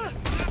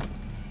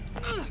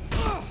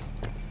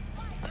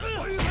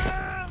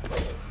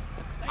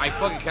 I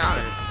fucking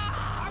countered.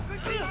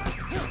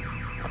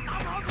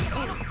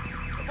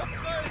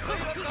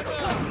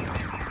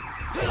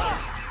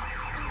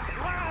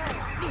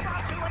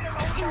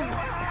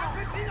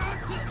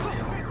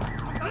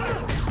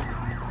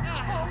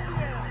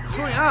 What's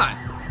going on?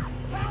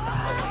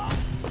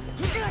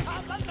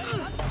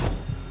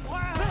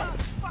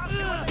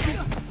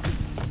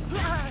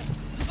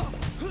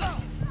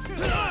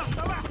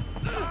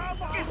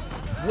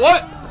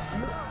 What?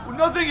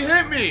 Nothing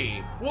hit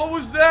me. What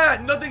was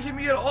that? Nothing hit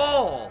me at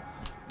all.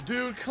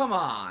 Dude, come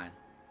on.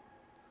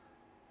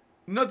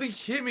 Nothing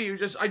hit me.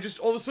 I just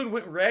all of a sudden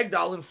went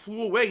ragdoll and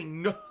flew away.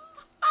 No,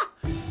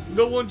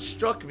 no one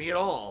struck me at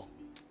all.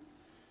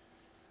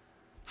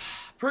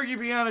 Perky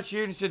Biana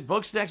cheered and said,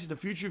 Bugsnax is the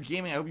future of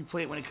gaming. I hope you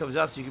play it when it comes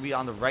out so you can be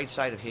on the right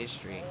side of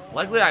history.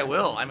 Likely I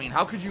will. I mean,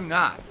 how could you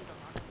not?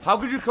 How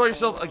could you call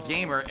yourself a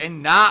gamer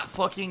and not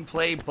fucking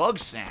play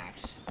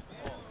Bugsnax?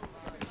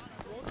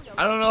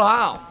 I don't know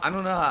how. I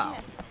don't know how.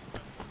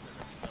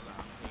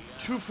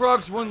 2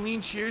 frogs, 1 lean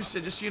cheers.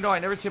 So just so you know, I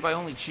never tip, I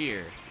only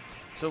cheer.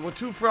 So what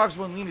 2 frogs,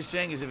 1 lean is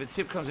saying is if a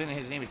tip comes in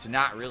his name, it's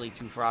not really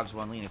 2 frogs,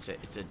 1 lean. It's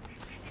a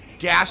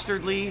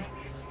dastardly,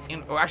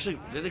 or actually,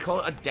 did they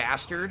call it a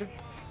dastard?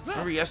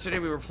 Remember yesterday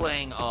we were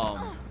playing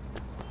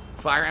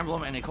Fire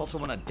Emblem and they called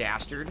someone a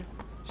dastard?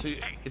 So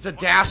it's a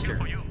dastard.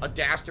 A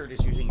dastard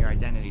is using your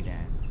identity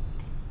then.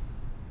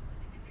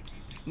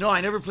 No,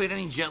 I never played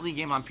any Jet Li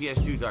game on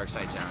PS2,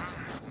 Darkside Johnson.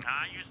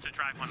 I used to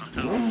drive one of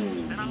those.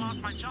 Then I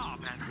lost my job,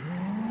 and...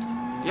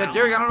 Yeah,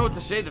 Derek, I don't know what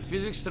to say. The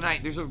physics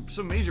tonight, there's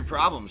some major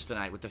problems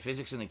tonight with the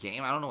physics in the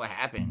game. I don't know what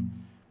happened.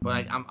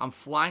 But I'm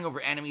flying over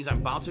enemies,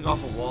 I'm bouncing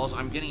off of walls,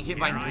 I'm getting hit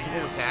by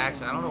invisible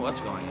attacks, I don't know what's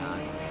going on.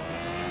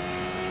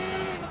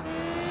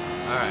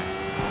 Alright.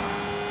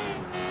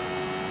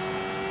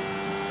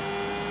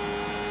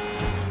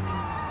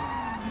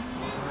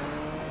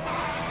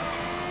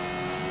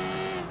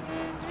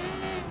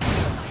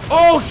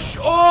 Oh,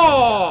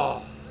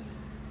 oh!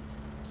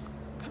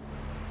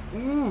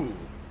 Ooh.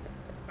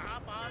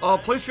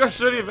 Play Scratch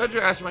Study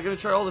Adventure asked, am I going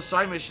to try all the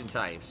side mission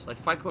types? Like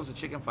Fight Clubs and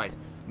Chicken Fights.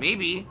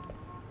 Maybe.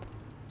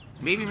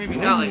 Maybe, maybe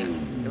not. Like,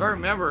 if I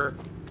remember,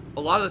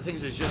 a lot of the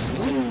things is just...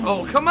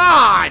 Oh, come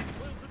on!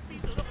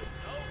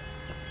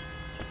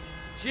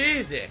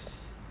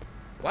 Jesus.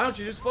 Why don't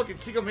you just fucking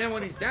kick a man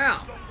when he's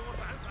down?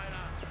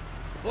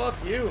 Fuck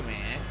you,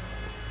 man.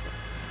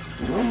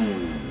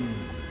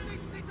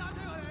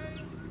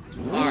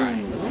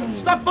 Alright.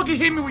 Stop fucking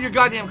hitting me with your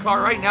goddamn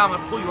car right now. I'm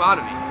gonna pull you out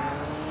of it.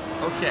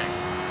 Okay.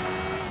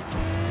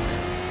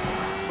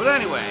 But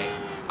anyway,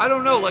 I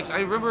don't know. Like, I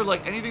remember,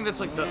 like, anything that's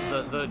like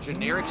the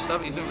generic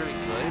stuff isn't very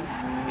good.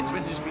 It's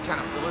meant to just be kind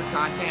of filler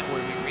content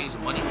where we raise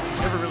money, which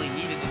you never really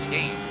need in this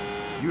game.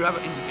 You have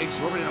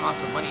exorbitant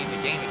amounts of money in the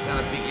game. It's not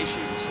a big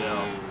issue,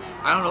 so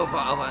I don't know if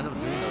I'll end up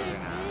doing those or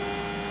not.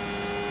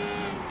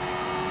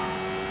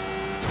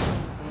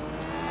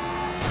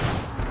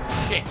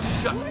 Shit!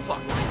 Shut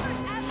fuck!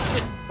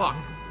 Shit! Fuck!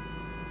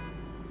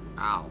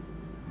 Ow!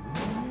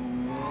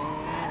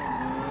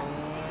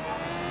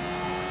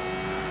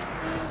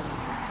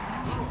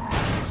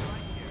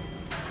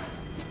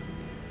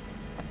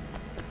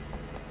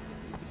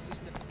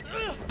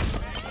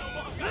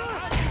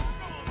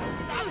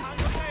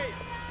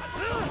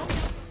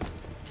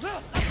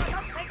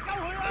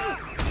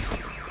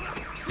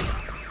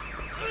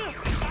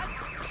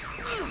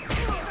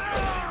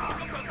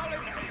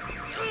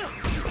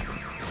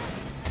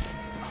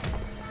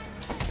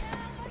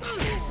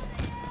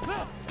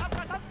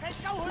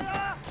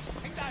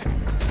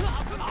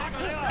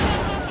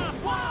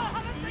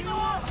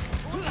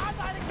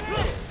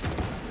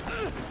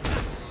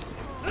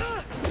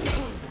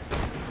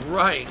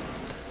 Right.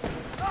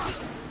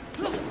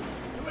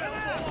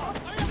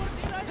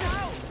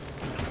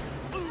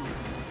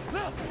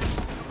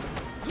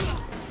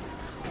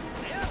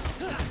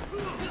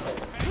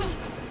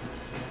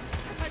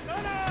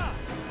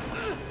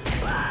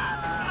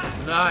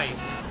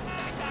 Nice.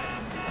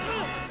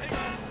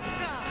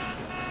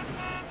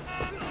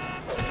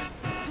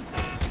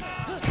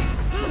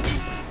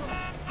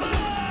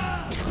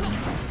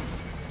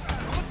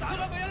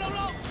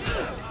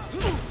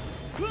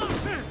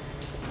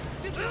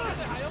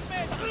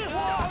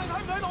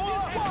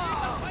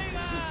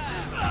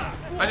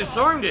 I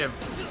disarmed him.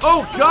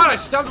 Oh god, I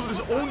stabbed him with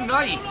his own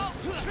knife.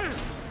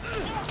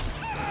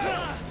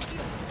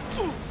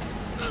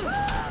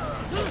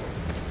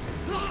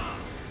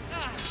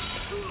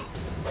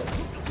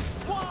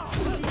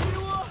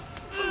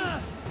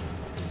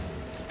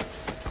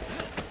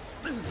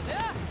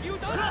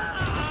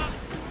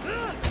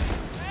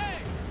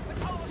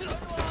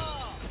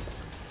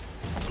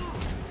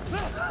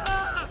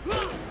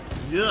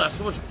 Yeah,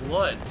 so much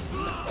blood.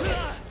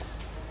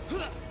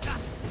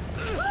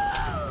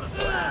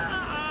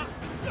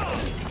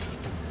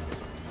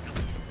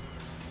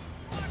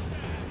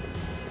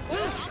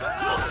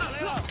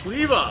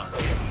 Pleva!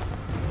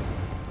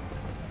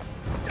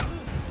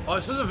 Oh,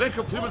 this is an event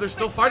complete, but they're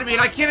still fighting me,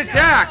 and I can't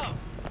attack!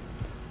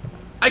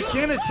 I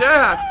can't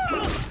attack!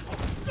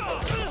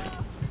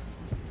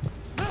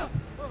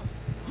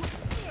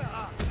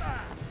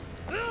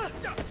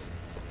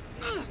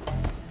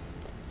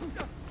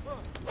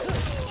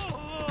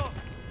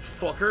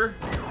 Fucker.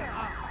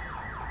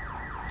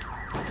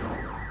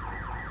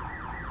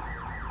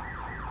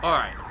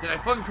 Alright, did I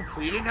fucking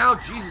complete it now?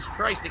 Jesus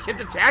Christ, they kept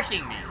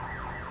attacking me!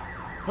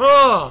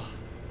 Oh!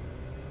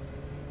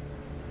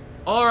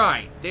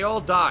 Alright, they all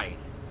died.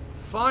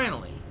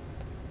 Finally.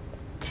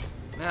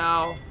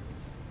 Now...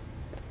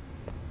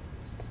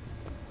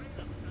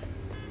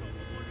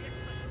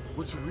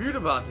 what's weird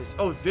about this?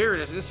 Oh, there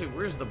it is. I was gonna say,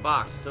 where's the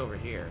box? It's over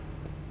here.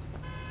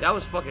 That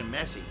was fucking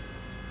messy.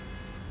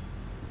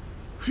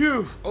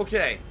 Phew.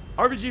 Okay.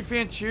 RBG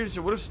fan cheers.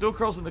 So what if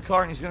Snowcarl's in the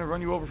car and he's gonna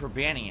run you over for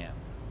banning him?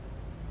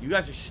 You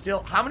guys are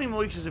still... how many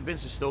weeks has it been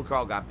since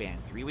Snowcarl got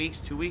banned? 3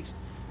 weeks? 2 weeks?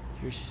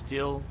 You're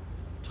still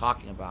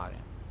talking about it.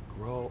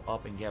 Grow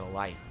up and get a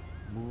life.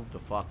 Move the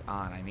fuck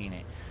on. I mean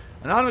it.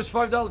 Anonymous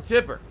 $5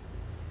 tipper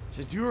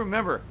says, do you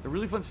remember the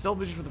really fun stealth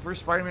mission for the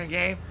first Spider-Man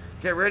game?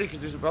 Get ready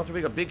because there's about to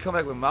make a big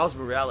comeback with Miles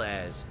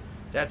Morales.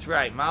 That's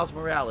right. Miles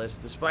Morales,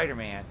 the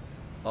Spider-Man.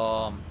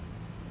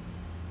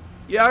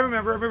 Yeah, I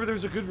remember. There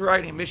was a good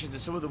variety of missions,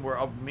 and some of them were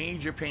a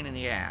major pain in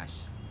the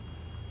ass.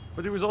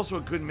 But there was also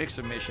a good mix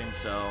of missions,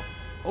 so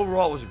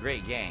overall it was a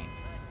great game.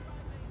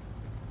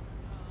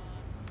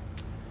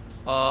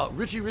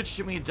 Richie Rich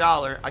to me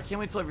 $1. I can't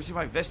wait till I receive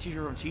my vest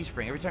t-shirt from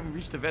Teespring. Every time you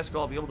reach the vest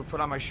goal, I'll be able to put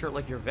on my shirt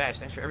like your vest.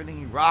 Thanks for everything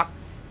you rock.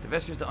 The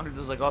vest gives the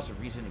underdogs like us a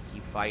reason to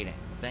keep fighting.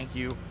 Thank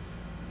you,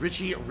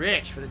 Richie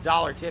Rich, for the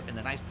 $1 tip and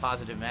the nice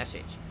positive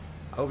message.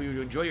 I hope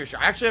you enjoy your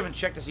shirt. I actually haven't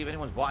checked to see if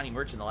anyone's bought any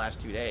merch in the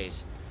last 2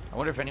 days. I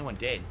wonder if anyone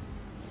did.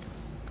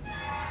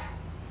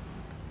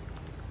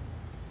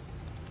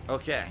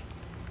 Okay.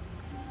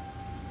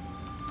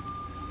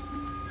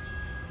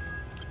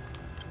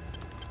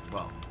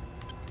 Well.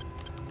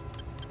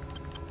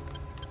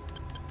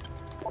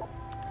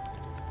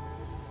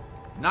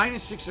 Nine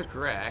and 6 are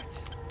correct.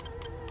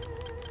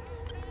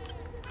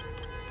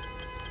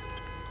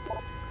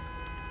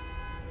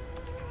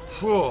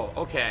 Whew,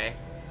 okay.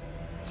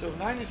 So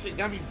 9 and 6,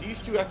 that means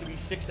these two have to be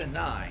 6 and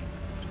 9.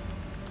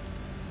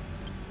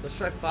 Let's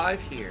try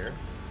 5 here.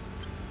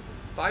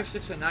 5,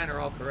 6, and 9 are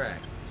all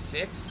correct.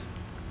 6,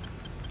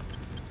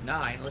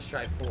 9. Let's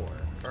try 4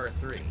 or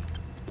 3.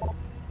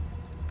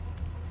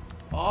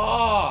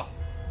 Oh!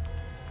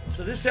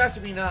 So this has to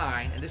be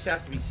 9, and this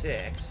has to be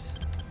 6.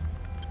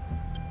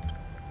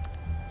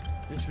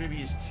 This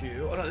maybe is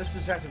 2. Oh no, this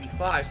just has to be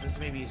 5, so this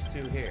maybe is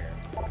 2 here.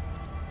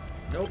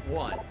 Nope,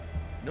 1.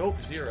 Nope,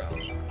 0.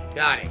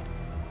 Got it.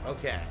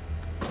 Okay.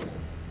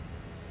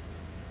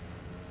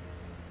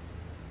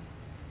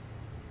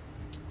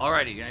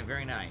 Alrighty,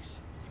 very nice.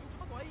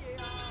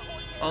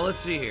 Oh, let's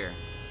see here.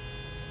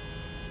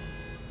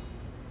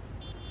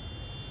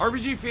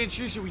 RPG fan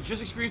Trisha, we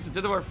just experienced the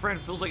death of our friend.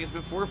 It feels like it's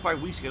been 4 or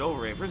 5 weeks to get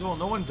over it. First of all,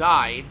 no one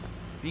died.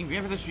 Being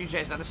banned from the stream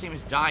chat is not the same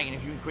as dying, and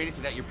if you equate it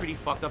to that, you're pretty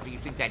fucked up and you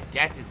think that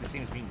death is the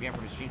same as being banned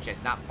from the stream chat.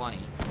 It's not funny.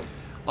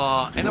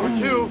 And number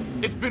 2,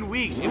 it's been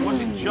weeks. It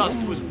wasn't just,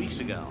 it was weeks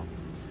ago.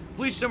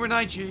 Bleach number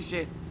 9, she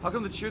said, how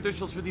come the cheer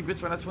threshold's 50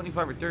 bits, why not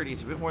 25 or 30?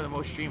 It's a bit more than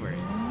most streamers.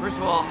 First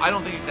of all, I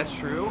don't think that's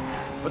true,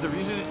 but the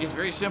reason is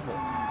very simple.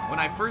 When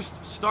I first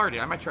started,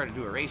 I might try to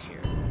do a race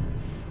here.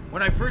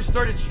 When I first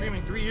started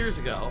streaming 3 years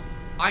ago,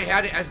 I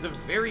had it as the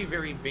very,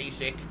 very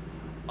basic,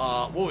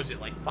 what was it,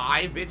 like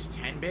 5 bits,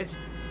 10 bits?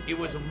 It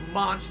was a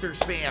monster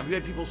spam. You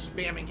had people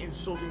spamming,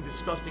 insulting,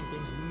 disgusting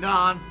things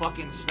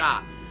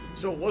non-fucking-stop.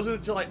 So it wasn't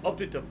until I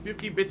upped it to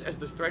 50 bits as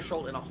the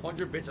threshold and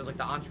 100 bits as like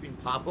the on-screen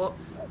pop-up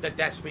that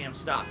spam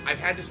stopped. I've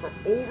had this for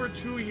over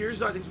 2 years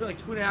now. I think it's been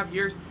like 2.5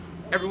 years.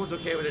 Everyone's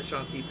okay with it, so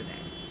I'm keeping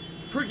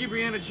it. Perky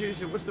Brianna Cheers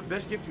said, what's the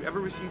best gift you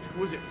ever received?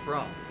 Who was it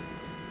from?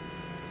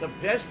 The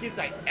best gift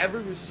I ever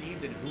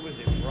received and who was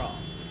it from?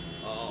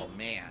 Oh,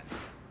 man.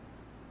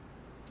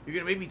 You're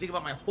gonna make me think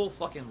about my whole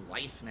fucking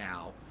life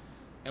now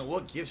and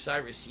what gifts I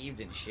received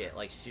and shit.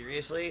 Like,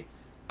 seriously?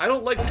 I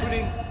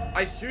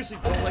seriously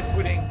don't like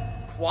putting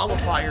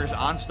qualifiers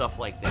on stuff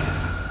like that.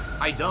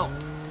 I don't.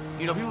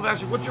 You know, people have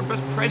asked me, what's your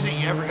best present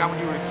you ever got when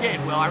you were a kid?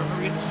 Well, I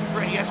remember getting the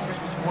Super NES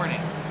Christmas morning.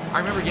 I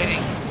remember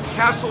getting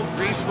Castle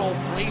Grayskull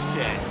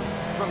playset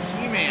from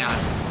He-Man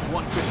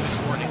one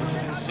Christmas morning, which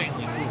is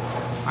insanely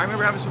cool. I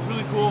remember having some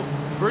really cool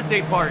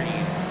birthday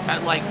parties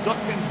at, like,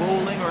 Duckpin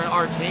Bowling or an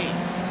arcade.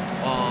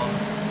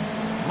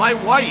 My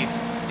wife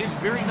is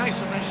very nice.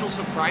 Sometimes she'll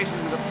surprise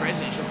me with a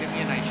present. She'll give me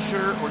a nice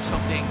shirt or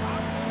something,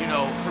 you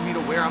know, for me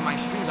to wear on my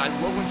streams. I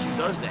love when she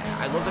does that.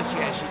 I love that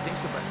she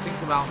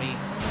thinks about me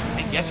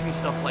and gets me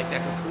stuff like that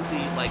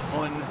completely, like,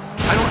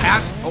 I don't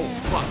ask, oh,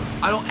 fuck.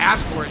 I don't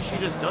ask for it. She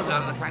just does it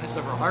out of the kindness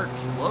of her heart.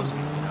 She loves me,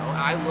 you know, and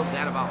I love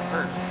that about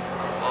her.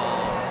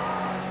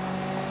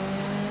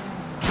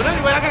 But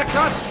anyway, I gotta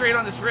concentrate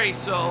on this race,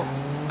 so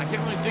I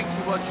can't really dig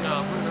too much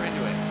further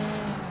into it.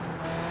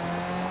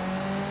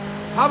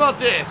 How about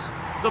this?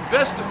 The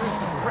best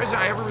present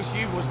I ever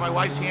received was my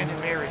wife's hand in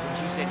marriage when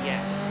she said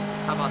yes.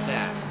 How about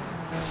that?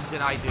 She said,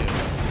 I do.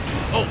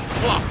 Oh,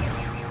 fuck.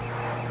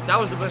 That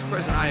was the best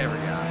present I ever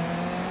got.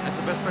 That's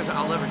the best present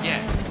I'll ever get.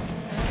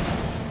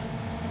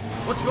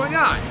 What's going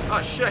on?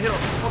 Oh, shit, I hit a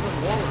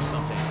fucking wall or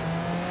something.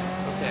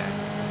 Okay.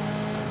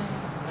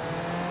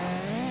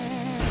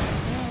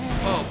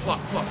 Oh, fuck.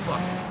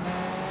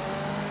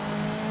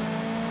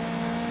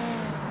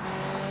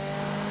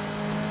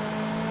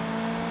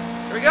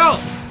 Here we go.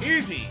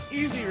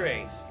 Easy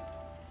race.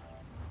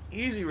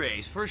 Easy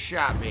race. First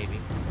shot, baby.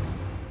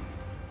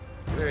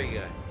 Very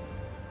good.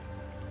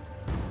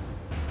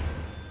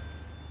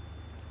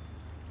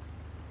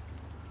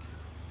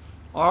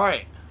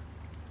 Alright.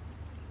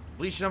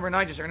 Bleach number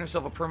 9 just earned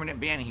himself a permanent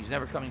ban and he's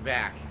never coming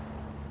back.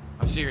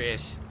 I'm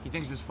serious. He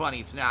thinks it's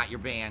funny. It's not. You're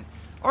banned.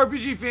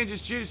 RPG fan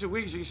just cheers at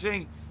weeks. Are you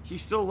saying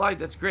he's still alive?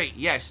 That's great.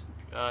 Yes.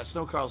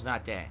 Snow Carl's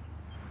not dead.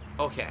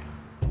 Okay.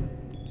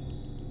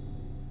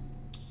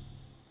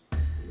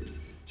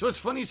 So it's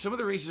funny, some of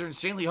the races are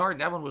insanely hard.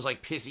 That one was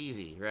like piss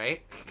easy,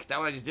 right? That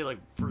one I just did like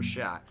first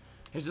shot.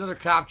 Here's another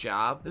cop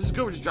job. This is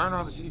good. We're just driving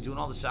around the city doing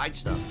all the side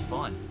stuff. It's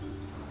fun.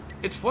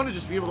 It's fun to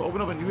just be able to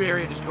open up a new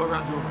area and just go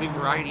around and do a big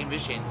variety of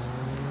missions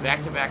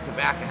back to back to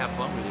back and have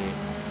fun with it.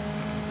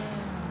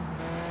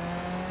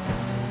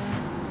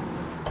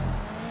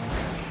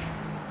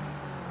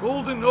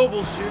 Golden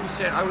Nobles series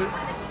said,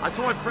 I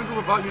told my friend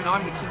group about you, now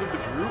I'm the king of the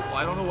group. Well,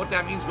 I don't know what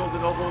that means,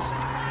 Golden Nobles,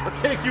 but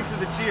thank you for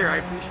the cheer. I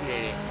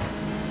appreciate it.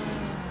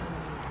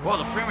 Well,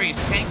 the frame rate is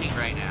tanking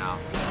right now.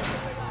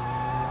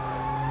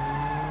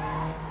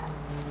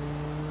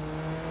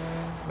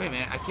 Wait a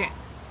minute, I can't.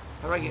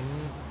 How do I get...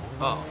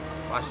 Oh,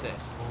 watch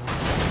this.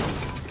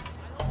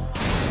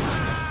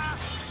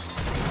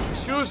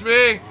 Excuse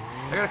me!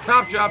 I got a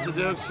cop job to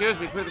do. Excuse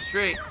me, clear the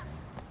street.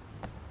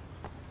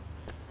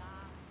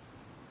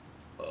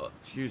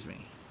 Excuse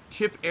me.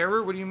 Tip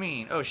error? What do you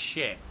mean? Oh,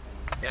 shit.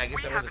 Yeah, I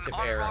guess that was a tip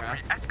error, huh?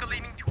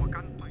 Escalating to a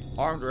gunfight.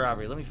 Armed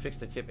robbery. Let me fix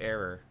the tip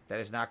error.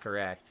 That is not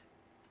correct.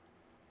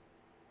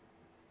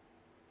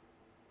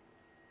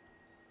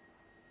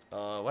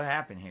 What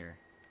happened here?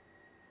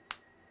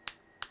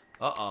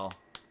 Uh-oh.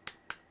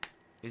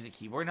 Is the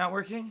keyboard not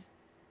working?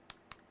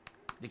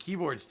 The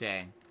keyboard's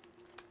staying.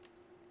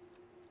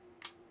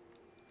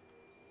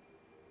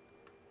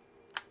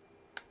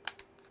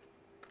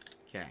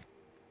 Okay.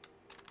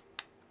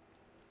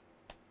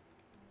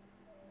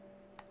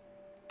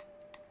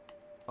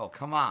 Oh,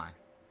 come on.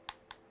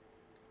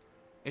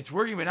 It's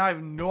working, but now I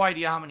have no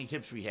idea how many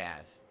tips we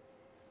have.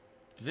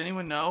 Does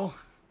anyone know?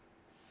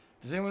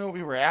 Does anyone know what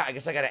we were at? I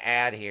guess I got to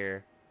add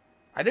here.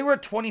 I think we're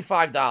at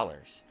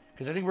 $25.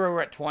 Because I think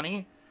we're at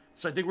 20.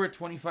 So I think we're at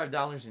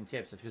 $25 in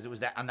tips. That's because it was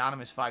that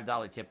anonymous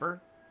 $5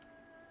 tipper.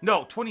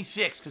 No,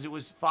 26 because it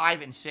was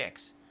 5 and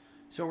 6.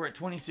 So we're at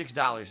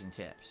 $26 in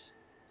tips.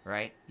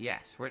 Right?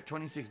 Yes, we're at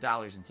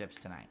 $26 in tips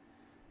tonight.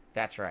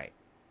 That's right.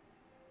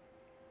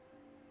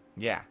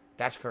 Yeah,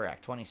 that's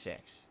correct.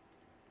 26.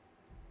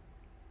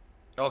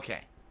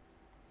 Okay.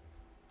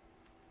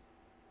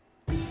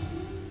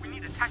 We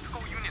need a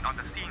tactical unit on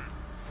the scene.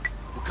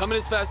 We're coming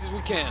as fast as we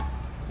can.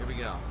 Here we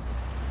go.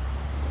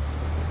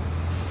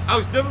 I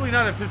was definitely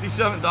not at $57.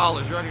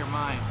 You're out of your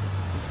mind.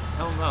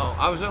 Hell no.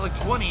 I was at like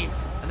 20,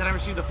 and then I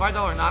received the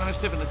 $5 anonymous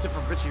tip and the tip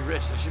from Richie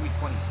Rich. That should be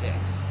 26.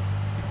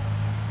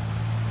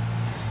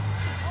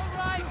 All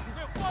right,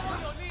 we're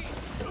following your lead.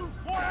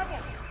 More ammo.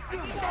 I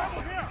need more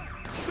ammo here.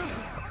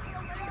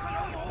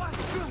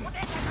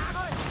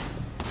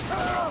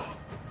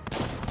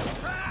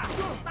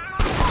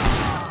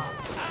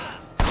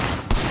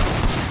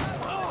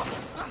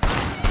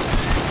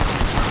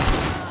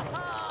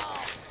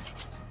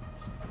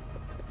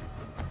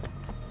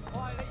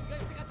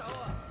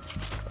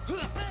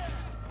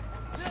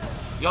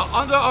 You're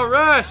under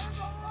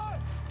arrest!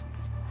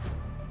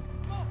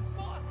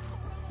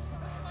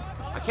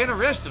 I can't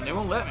arrest him. They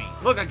won't let me.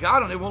 Look, I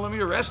got him. They won't let me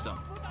arrest him.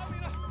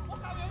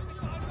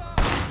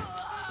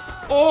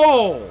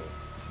 Oh!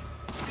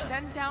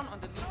 Stand down on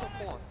the lethal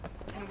force.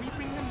 Can we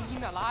bring them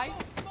in alive?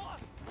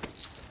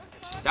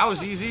 That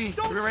was easy.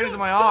 Threw it right into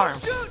my arm.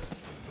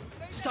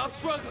 Stop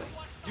struggling.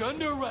 You're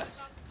under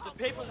arrest. The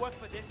paperwork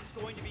for this is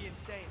going to be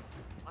insane.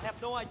 I have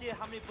no idea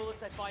how many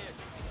bullets I fired.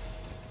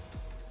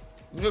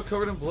 Look how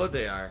covered in blood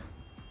they are.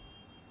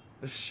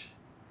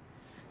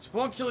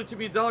 Spawn Killer to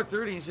me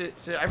 $1.30. He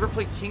said, I ever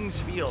played King's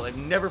Field? I've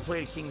never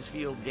played a King's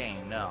Field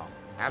game. No,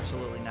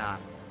 absolutely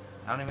not.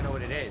 I don't even know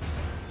what it is.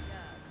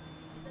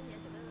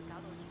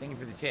 Thank you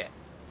for the tip.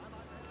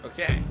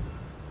 Okay.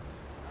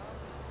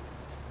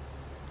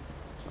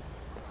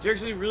 Derek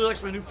said he really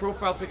likes my new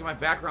profile pic and my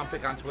background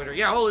pic on Twitter.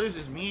 Yeah, all it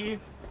is me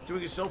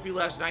doing a selfie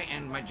last night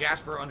and my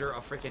Jasper under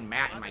a freaking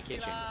mat in my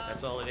kitchen.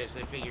 That's all it is.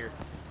 They figure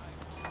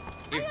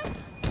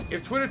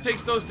if Twitter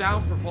takes those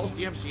down for false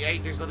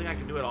DMCA, there's nothing I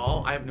can do at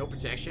all. I have no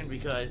protection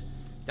because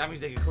that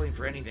means they can claim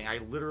for anything. I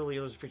literally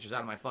those pictures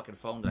out of my fucking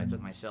phone that I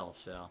took myself.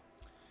 So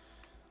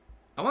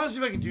I want to see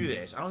if I can do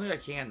this. I don't think I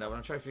can though. But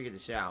I'm trying to figure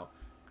this out.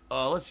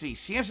 Let's see.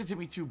 Sam sent to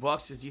me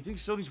 $2. Says, do you think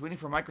Sony's waiting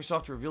for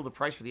Microsoft to reveal the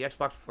price for the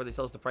Xbox before they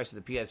tell us the price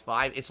of the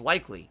PS5? It's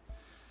likely.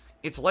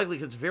 It's likely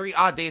because it's very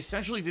odd. They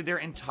essentially did their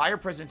entire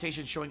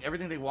presentation showing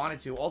everything they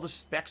wanted to, all the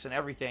specs and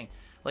everything.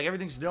 Like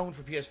everything's known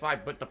for PS5,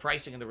 but the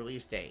pricing and the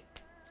release date.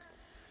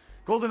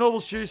 Golden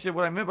Nobles Cheers said,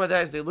 what I meant by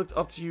that is they looked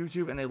up to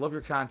YouTube and they love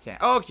your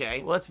content.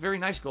 Okay, well that's very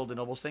nice, Golden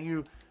Nobles. Thank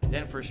you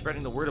then for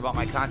spreading the word about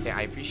my content.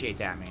 I appreciate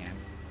that, man.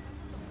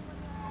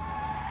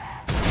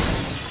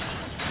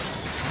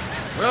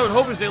 What I would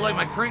hope is they like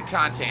my current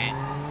content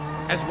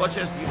as much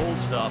as the old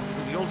stuff,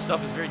 because the old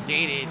stuff is very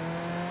dated,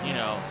 you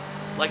know.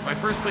 Like my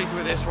first playthrough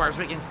of this where I was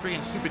making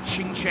freaking stupid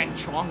ching-chang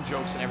chong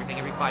jokes and everything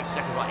every 5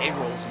 seconds about egg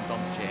rolls and dumb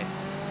shit.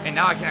 And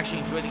now I can actually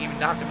enjoy the game and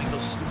not have to make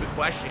those stupid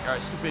questions, or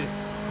stupid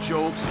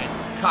jokes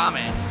and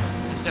comments.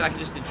 Instead, I can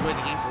just enjoy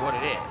the game for what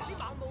it is.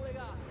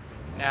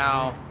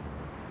 Now,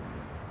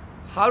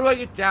 how do I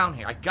get down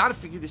here? I gotta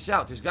figure this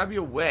out. There's gotta be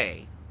a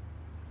way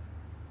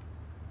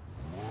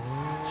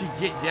to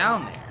get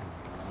down there.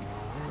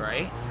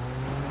 Right?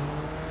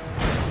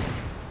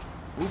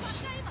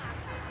 Oops.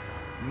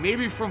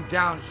 Maybe from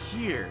down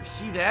here.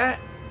 See that?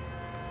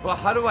 Well,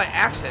 how do I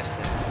access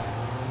that?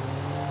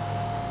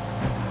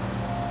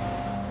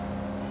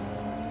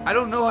 I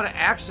don't know how to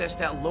access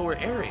that lower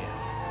area.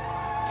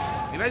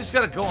 Maybe I just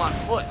gotta go on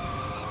foot.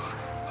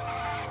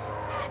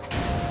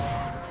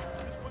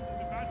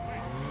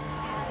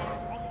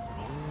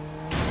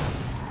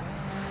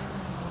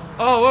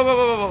 Oh, whoa, whoa,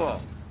 whoa, whoa, whoa.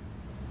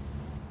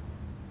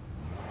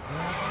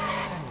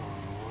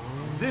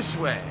 This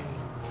way.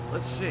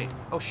 Let's see.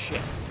 Oh,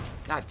 shit.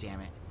 God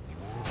damn it.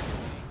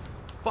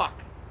 Fuck.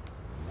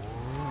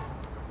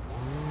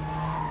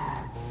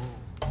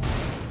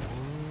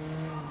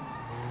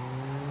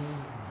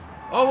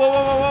 Oh, whoa,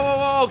 whoa, whoa, whoa, whoa,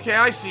 whoa. Okay,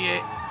 I see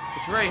it.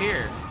 It's right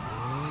here.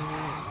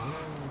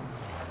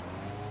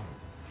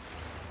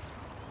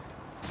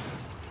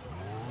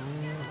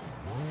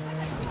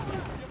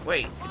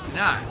 Wait, it's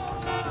not.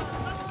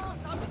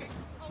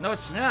 No,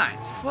 it's not.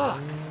 Fuck.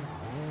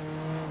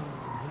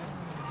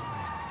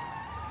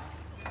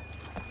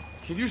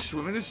 Can you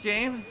swim in this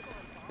game?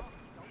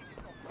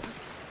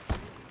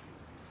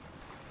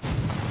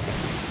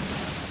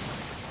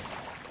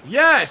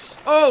 Yes!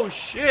 Oh,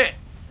 shit!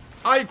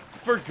 I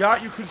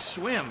forgot you could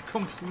swim.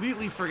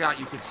 Completely forgot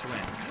you could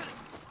swim.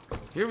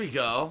 Here we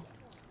go.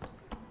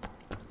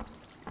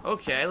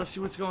 Okay, let's see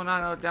what's going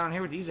on down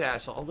here with these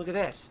assholes. Oh, look at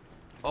this.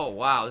 Oh,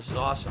 wow, this is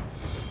awesome.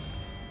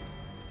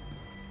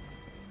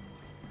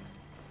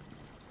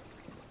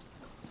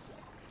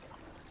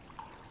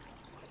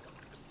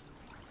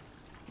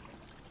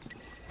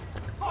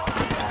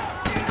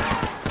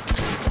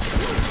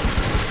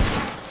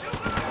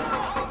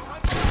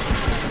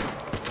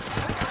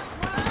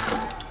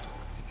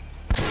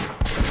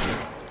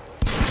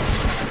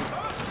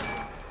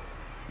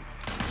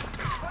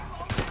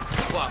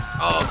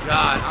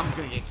 God, I'm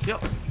gonna get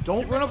killed.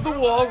 Don't run up the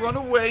wall, run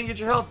away and get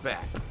your health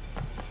back.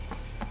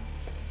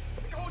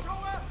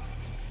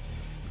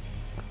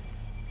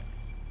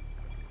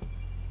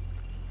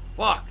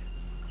 Fuck.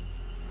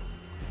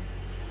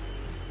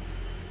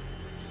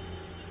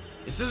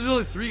 It says there's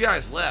only 3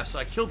 guys left, so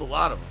I killed a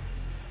lot of them.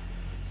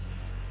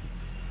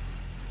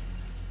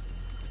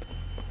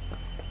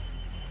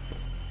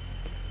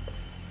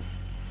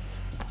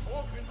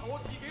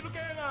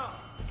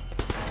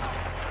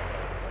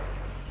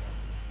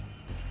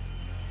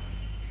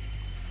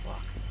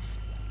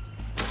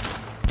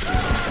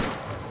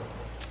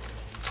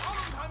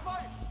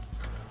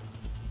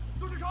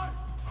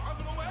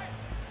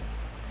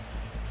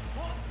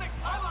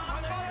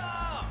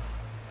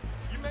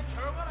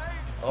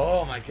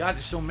 Oh my God,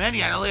 there's so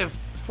many. I only have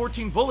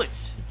 14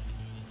 bullets.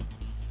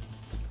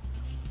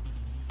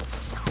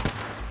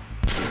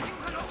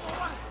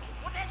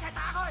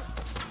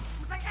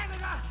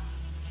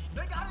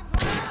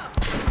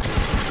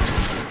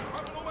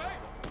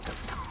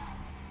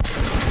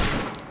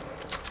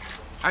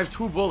 I have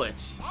 2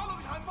 bullets.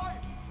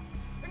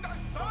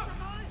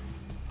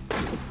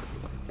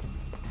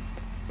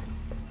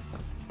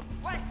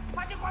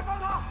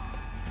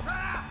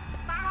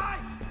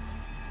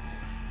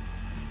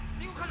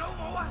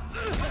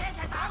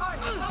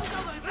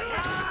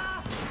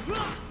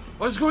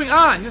 What's going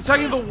on? He's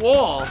attacking the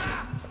wall.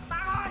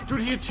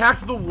 Dude, he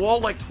attacked the wall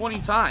like 20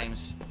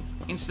 times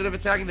instead of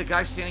attacking the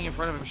guy standing in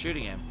front of him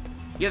shooting him.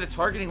 Yeah, the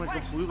targeting went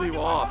completely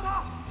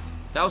off.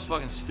 That was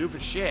fucking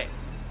stupid shit.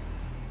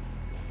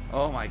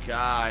 Oh my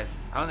God.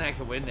 I don't think I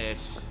can win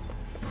this.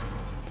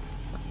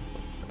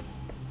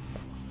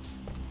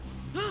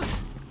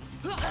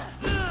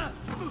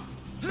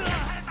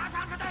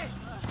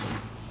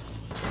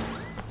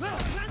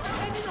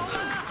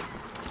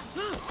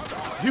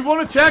 He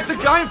won't attack the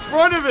guy in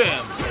front of him.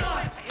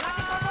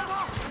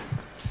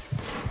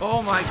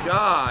 Oh my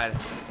God.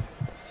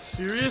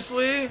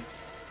 Seriously?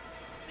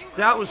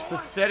 That was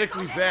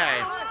pathetically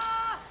bad.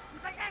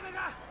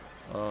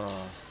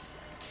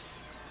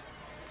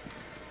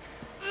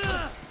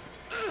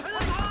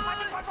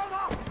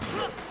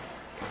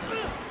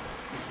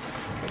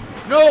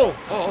 No!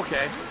 Oh,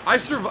 okay. I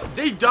survived.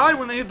 They died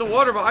when they hit the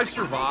water, but I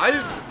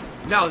survived?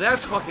 Now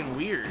that's fucking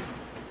weird.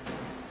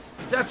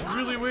 That's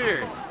really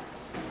weird.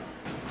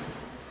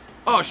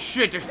 Oh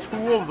shit, there's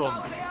 2 of them.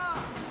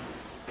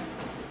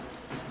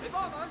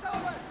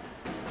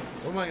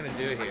 What am I gonna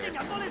do here?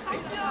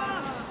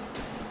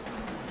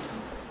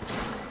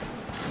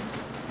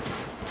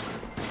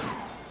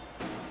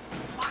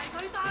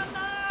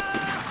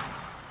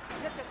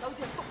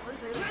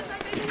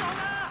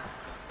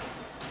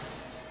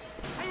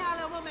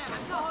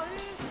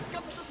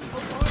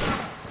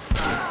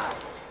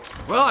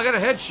 Well, I got a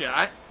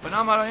headshot, but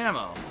now I'm out of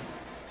ammo.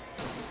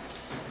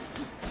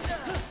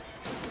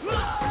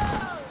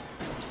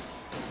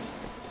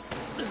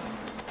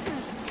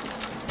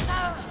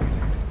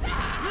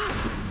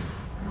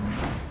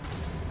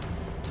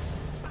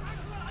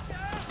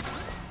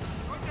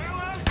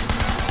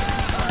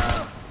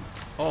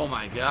 Oh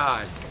my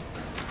God.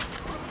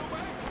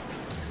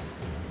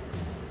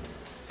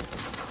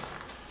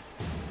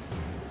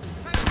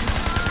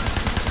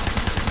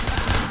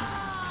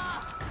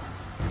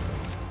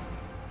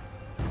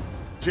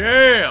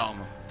 Damn!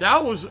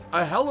 That was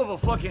a hell of a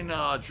fucking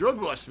drug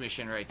bust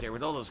mission right there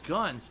with all those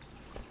guns.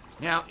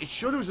 Now, it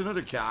showed there was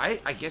another guy.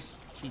 I guess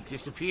he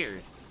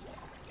disappeared.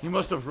 He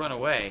must have run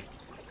away.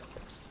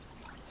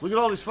 Look at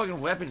all these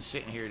fucking weapons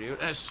sitting here, dude.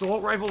 An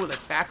assault rifle with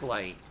a tac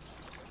light.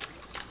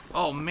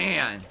 Oh,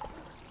 man.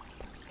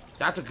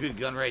 That's a good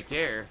gun right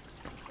there.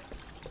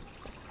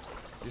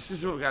 This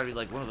is gotta be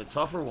like one of the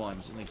tougher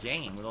ones in the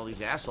game with all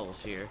these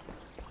assholes here.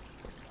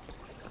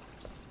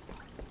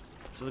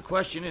 So the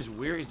question is,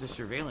 where is the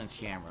surveillance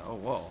camera? Oh,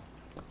 whoa.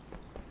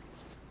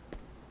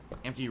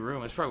 Empty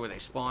room. That's probably where they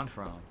spawned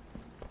from.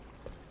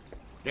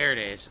 There it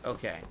is.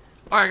 Okay.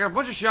 Alright, I got a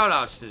bunch of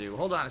shout-outs to do.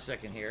 Hold on a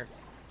second here.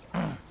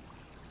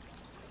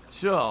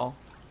 So,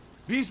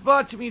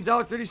 Beastbot to me,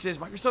 $1.30 says,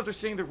 Microsoft are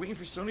saying they're waiting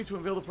for Sony to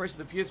unveil the price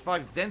of the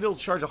PS5, then they'll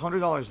charge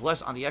 $100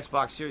 less on the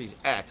Xbox Series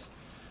X.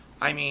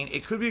 I mean,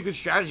 it could be a good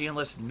strategy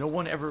unless no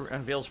one ever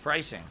unveils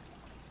pricing.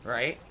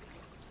 Right?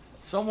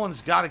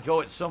 Someone's got to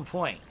go at some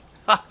point.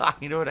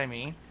 You know what I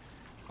mean?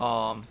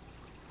 Golden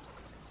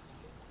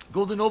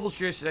Noble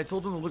Share said, I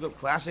told them to look up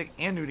Classic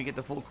and New to get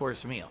the full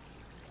course meal.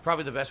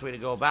 Probably the best way to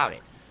go about it.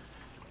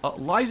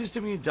 Liza's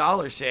to me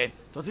 $1 said,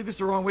 don't take this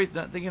the wrong way,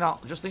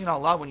 just thinking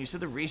out loud. When you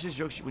said the racist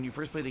jokes when you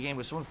first played the game,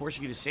 was someone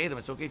forcing you to say them?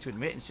 It's okay to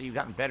admit and say you've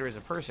gotten better as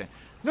a person.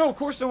 No, of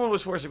course no one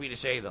was forcing me to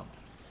say them.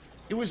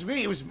 It was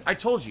me. I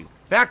told you.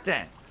 Back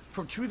then,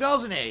 from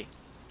 2008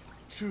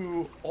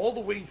 to all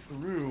the way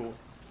through,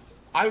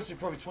 I would say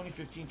probably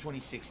 2015,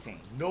 2016.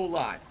 No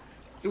lie.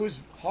 It was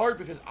hard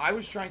because I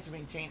was trying to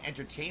maintain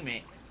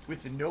entertainment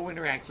with no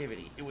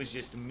interactivity. It was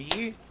just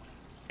me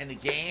and the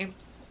game,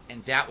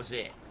 and that was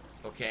it.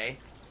 Okay?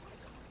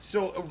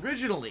 So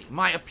originally,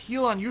 my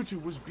appeal on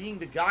YouTube was being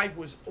the guy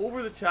who was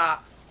over the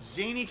top,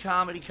 zany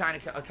comedy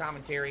kind of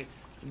commentary,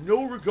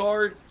 no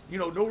regard, you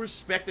know, no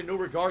respect and no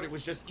regard. It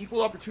was just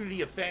equal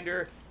opportunity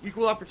offender,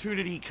 equal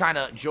opportunity kind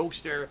of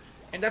jokester.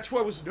 And that's who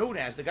I was known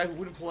as, the guy who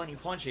wouldn't pull any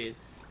punches,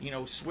 you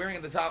know, swearing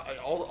at the top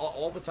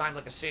all the time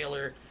like a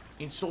sailor,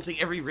 insulting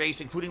every race,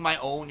 including my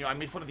own. You know, I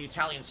made fun of the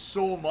Italians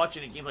so much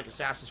in a game like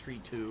Assassin's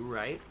Creed 2,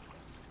 right?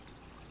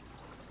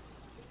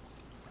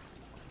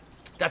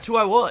 That's who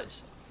I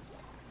was.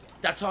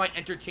 That's how I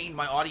entertained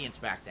my audience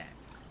back then.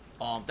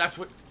 That's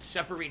what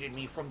separated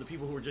me from the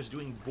people who were just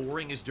doing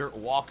boring as dirt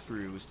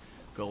walkthroughs,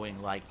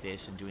 going like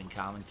this and doing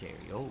commentary.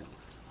 Oh,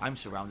 I'm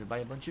surrounded by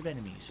a bunch of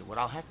enemies, so what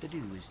I'll have to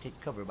do is take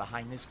cover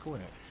behind this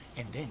corner,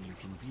 and then you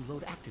can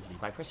reload actively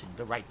by pressing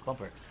the right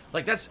bumper.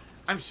 Like,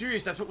 I'm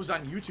serious, that's what was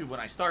on YouTube when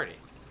I started.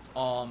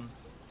 I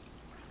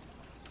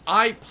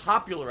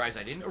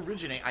didn't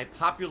originate, I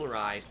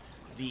popularized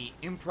the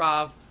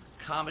improv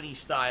comedy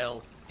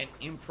style and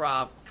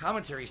improv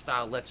commentary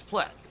style Let's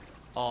Play.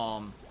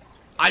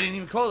 I didn't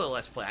even call it a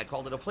Let's Play, I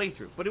called it a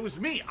playthrough. But it was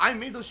me, I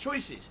made those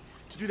choices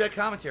to do that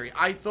commentary.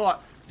 I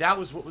thought that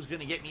was what was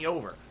going to get me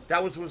over.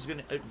 That was what was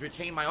going to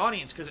retain my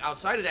audience, because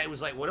outside of that, it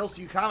was like, what else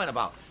do you comment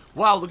about?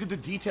 Wow, look at the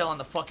detail on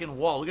the fucking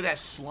wall. Look at that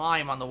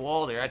slime on the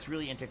wall there. That's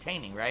really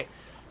entertaining, right?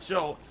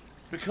 So,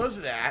 because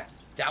of that,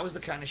 that was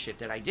the kind of shit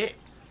that I did.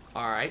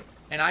 Alright?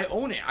 And I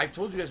own it. I've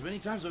told you guys many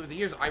times over the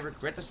years, I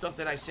regret the stuff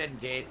that I said and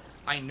did.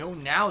 I know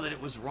now that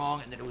it was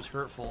wrong and that it was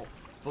hurtful.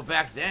 But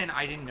back then,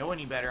 I didn't know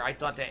any better. I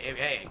thought that,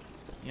 hey,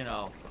 you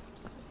know,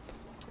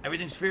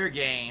 everything's fair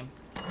game.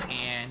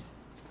 And,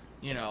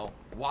 you know,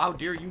 how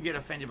dare you get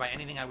offended by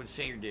anything I would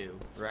say or do,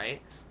 right?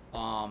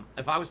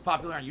 If I was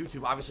popular on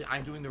YouTube, obviously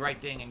I'm doing the right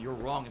thing, and you're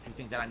wrong if you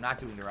think that I'm not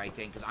doing the right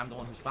thing, because I'm the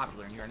one who's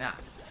popular and you're not.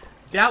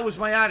 That was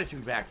my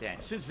attitude back then.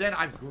 Since then,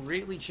 I've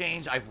greatly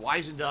changed. I've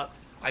wisened up.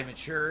 I've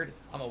matured.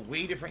 I'm a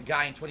way different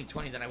guy in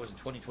 2020 than I was in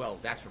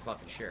 2012. That's for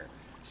fucking sure.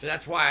 So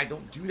that's why I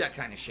don't do that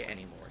kind of shit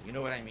anymore. You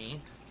know what I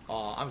mean?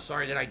 I'm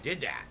sorry that I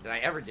did that I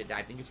ever did that.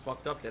 I think it's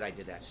fucked up that I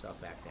did that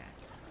stuff back then.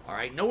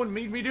 Alright? No one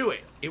made me do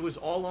it. It was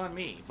all on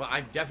me. But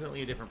I'm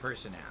definitely a different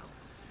person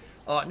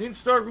now.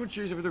 Ninstar Rune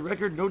Cheers, for the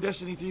record, no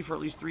Destiny 3 for at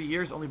least 3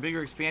 years. Only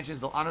bigger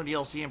expansions. They'll honor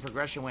DLC and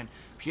progression when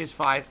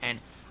PS5 and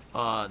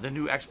the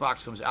new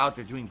Xbox comes out.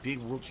 They're doing big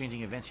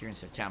world-changing events here in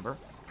September.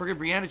 Forget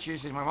Brianna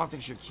Cheers says, my mom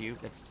thinks you're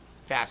cute. That's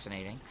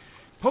fascinating.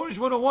 Ponage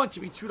 101 to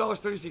be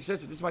 $2.36.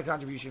 This is my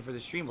contribution for the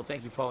stream. Well,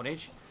 thank you,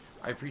 Ponage.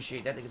 I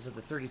appreciate that. That gets up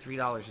to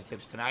 $33 in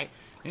tips tonight.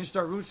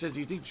 Ninstar Rune says,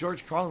 do you think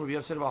George Carlin would be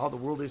upset about how the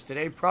world is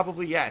today?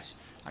 Probably yes.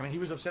 I mean, he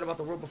was upset about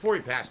the world before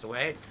he passed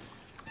away.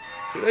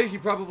 Today, he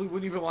probably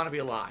wouldn't even want to be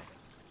alive.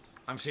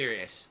 I'm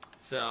serious.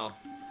 So.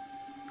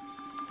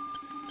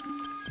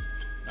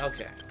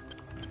 Okay.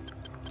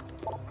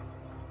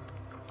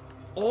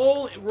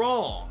 All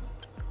wrong.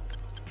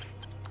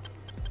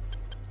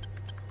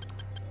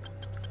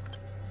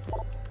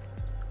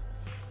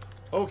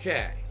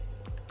 Okay.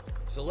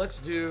 So let's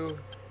do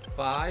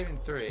 5 and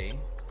 3.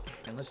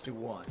 And let's do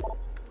 1.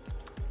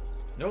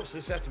 Nope, so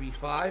this has to be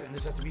 5 and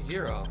this has to be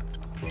 0.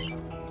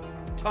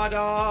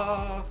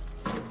 Ta-da!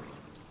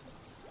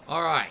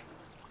 Alright.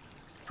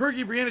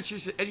 Perky Brianna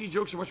said, edgy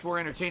jokes are much more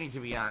entertaining, to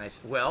be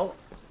honest. Well,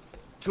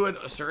 to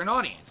a certain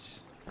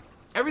audience.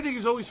 Everything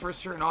is always for a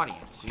certain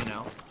audience, you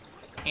know?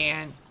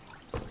 And,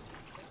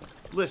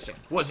 listen,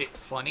 was it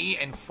funny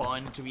and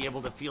fun to be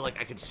able to feel like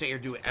I could say or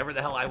do whatever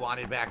the hell I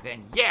wanted back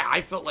then? Yeah,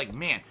 I felt like,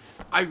 man,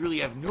 I really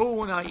have no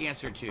one I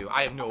answer to.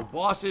 I have no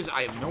bosses.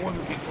 I have no one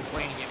who can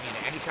complain and get me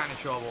into any kind of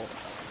trouble.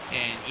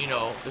 And, you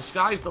know, the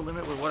sky's the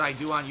limit with what I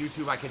do on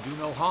YouTube. I can do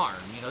no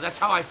harm. You know, that's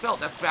how I felt.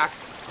 That's back,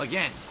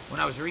 again, when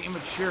I was very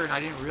immature and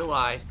I didn't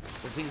realize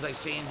that things I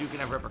say and do can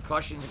have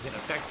repercussions and can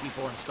affect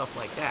people and stuff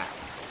like that.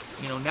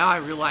 You know, now I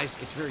realize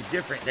it's very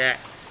different that,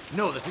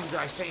 no, the things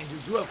that I say and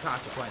do have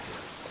consequences.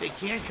 They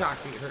can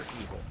concretely hurt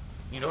people.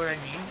 You know what I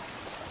mean?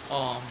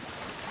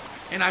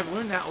 And I've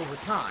learned that over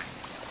time.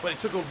 But it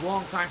took a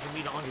long time for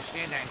me to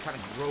understand that and kind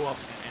of grow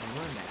up and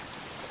learn that.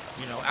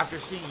 You know,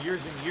 after seeing years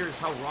and years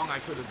how wrong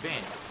I could have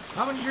been.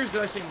 How many years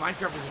did I say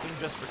Minecraft was a game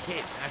just for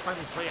kids? And I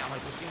finally played it, I'm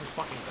like, this game is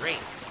fucking great.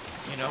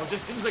 You know,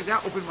 just things like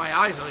that opened my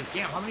eyes. I'm like,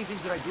 damn, how many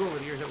things did I do over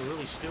the years that were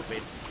really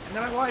stupid? And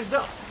then I wised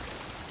up.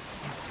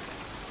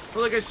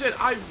 But like I said,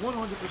 I 100%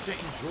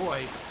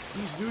 enjoy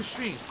these new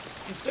streams.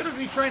 Instead of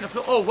me trying to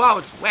feel, oh wow,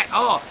 it's wet.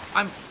 Oh,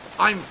 I'm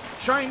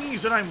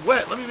Chinese and I'm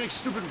wet. Let me make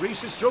stupid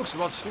racist jokes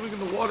about swimming in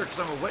the water because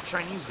I'm a wet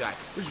Chinese guy.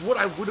 Which is what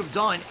I would have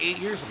done 8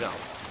 years ago.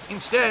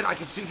 Instead, I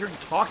can sit here and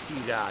talk to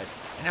you guys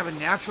and have a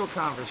natural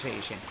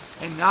conversation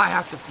and not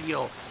have to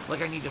feel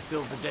like I need to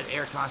fill the dead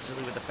air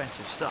constantly with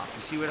offensive stuff.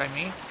 You see what I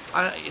mean?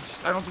 I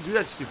don't have to do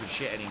that stupid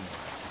shit anymore.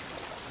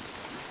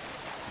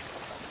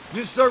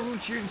 Ninstar Rune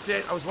cheered and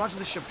said, I was watching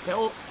the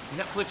Chappelle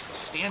Netflix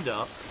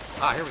stand-up.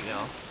 Ah, here we go.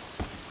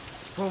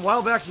 From a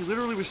while back, he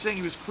literally was saying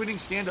he was quitting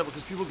stand-up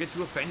because people get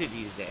too offended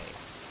these days.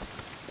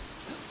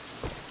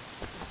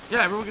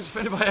 Yeah, everyone gets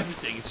offended by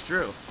everything. It's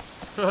true.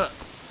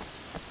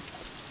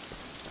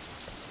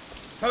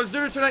 How was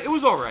dinner tonight? It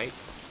was alright.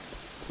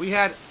 We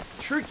had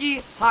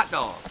turkey hot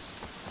dogs.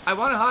 I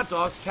wanted hot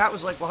dogs. Kat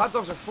was like, well, hot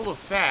dogs are full of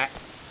fat.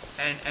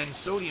 and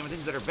sodium and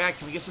things that are bad.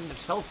 Can we get something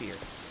that's healthier?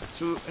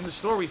 So in the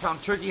store we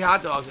found turkey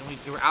hot dogs, and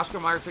they were Oscar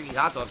Mayer turkey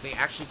hot dogs. They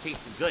actually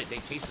tasted good. They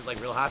tasted like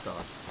real hot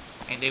dogs,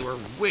 and they were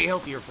way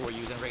healthier for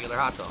you than regular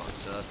hot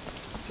dogs.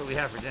 That's what we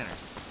had for dinner.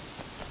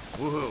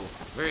 Woohoo!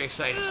 Very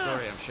exciting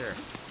story, I'm sure.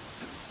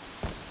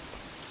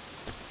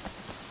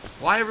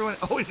 Why everyone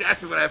always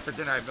asks me what I have for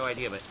dinner, I have no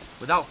idea, but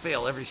without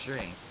fail, every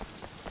stream.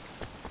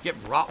 Get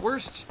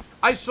bratwursts?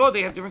 I saw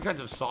they have different kinds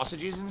of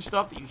sausages and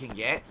stuff that you can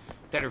get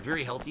that are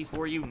very healthy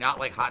for you, not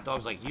like hot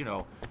dogs, like, you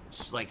know,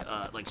 like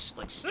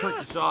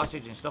turkey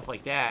sausage and stuff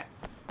like that.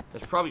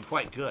 That's probably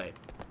quite good.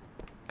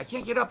 I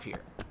can't get up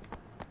here.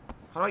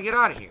 How do I get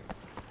out of here?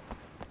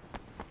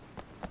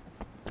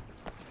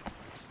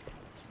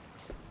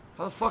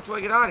 How the fuck do I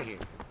get out of here?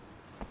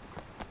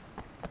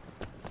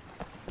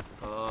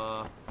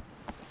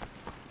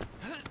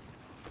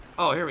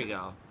 Oh, here we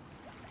go.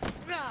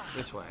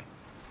 This way.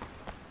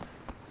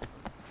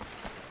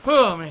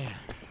 Oh, man.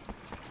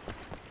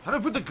 How do I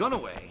put the gun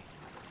away?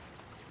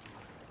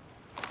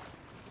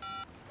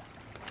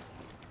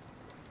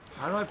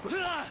 How do I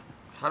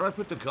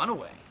put the gun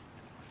away?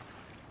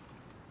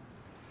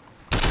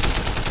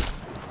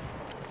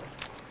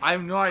 I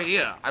have no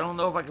idea. I don't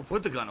know if I can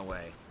put the gun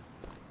away.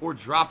 Or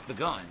drop the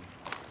gun.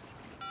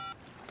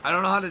 I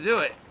don't know how to do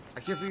it. I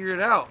can't figure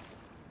it out.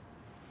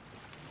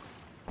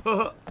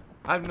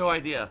 I have no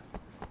idea.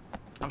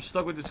 I'm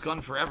stuck with this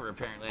gun forever,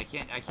 apparently.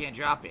 I can't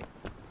drop it.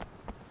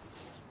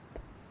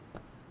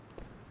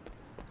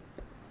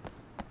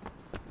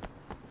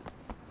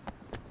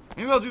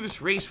 Maybe I'll do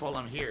this race while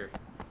I'm here.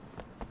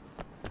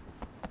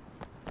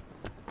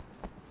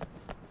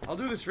 I'll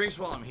do this race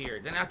while I'm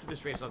here. Then after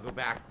this race, I'll go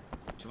back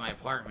to my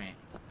apartment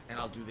and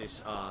I'll do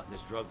this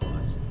this drug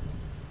bust.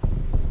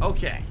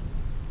 Okay.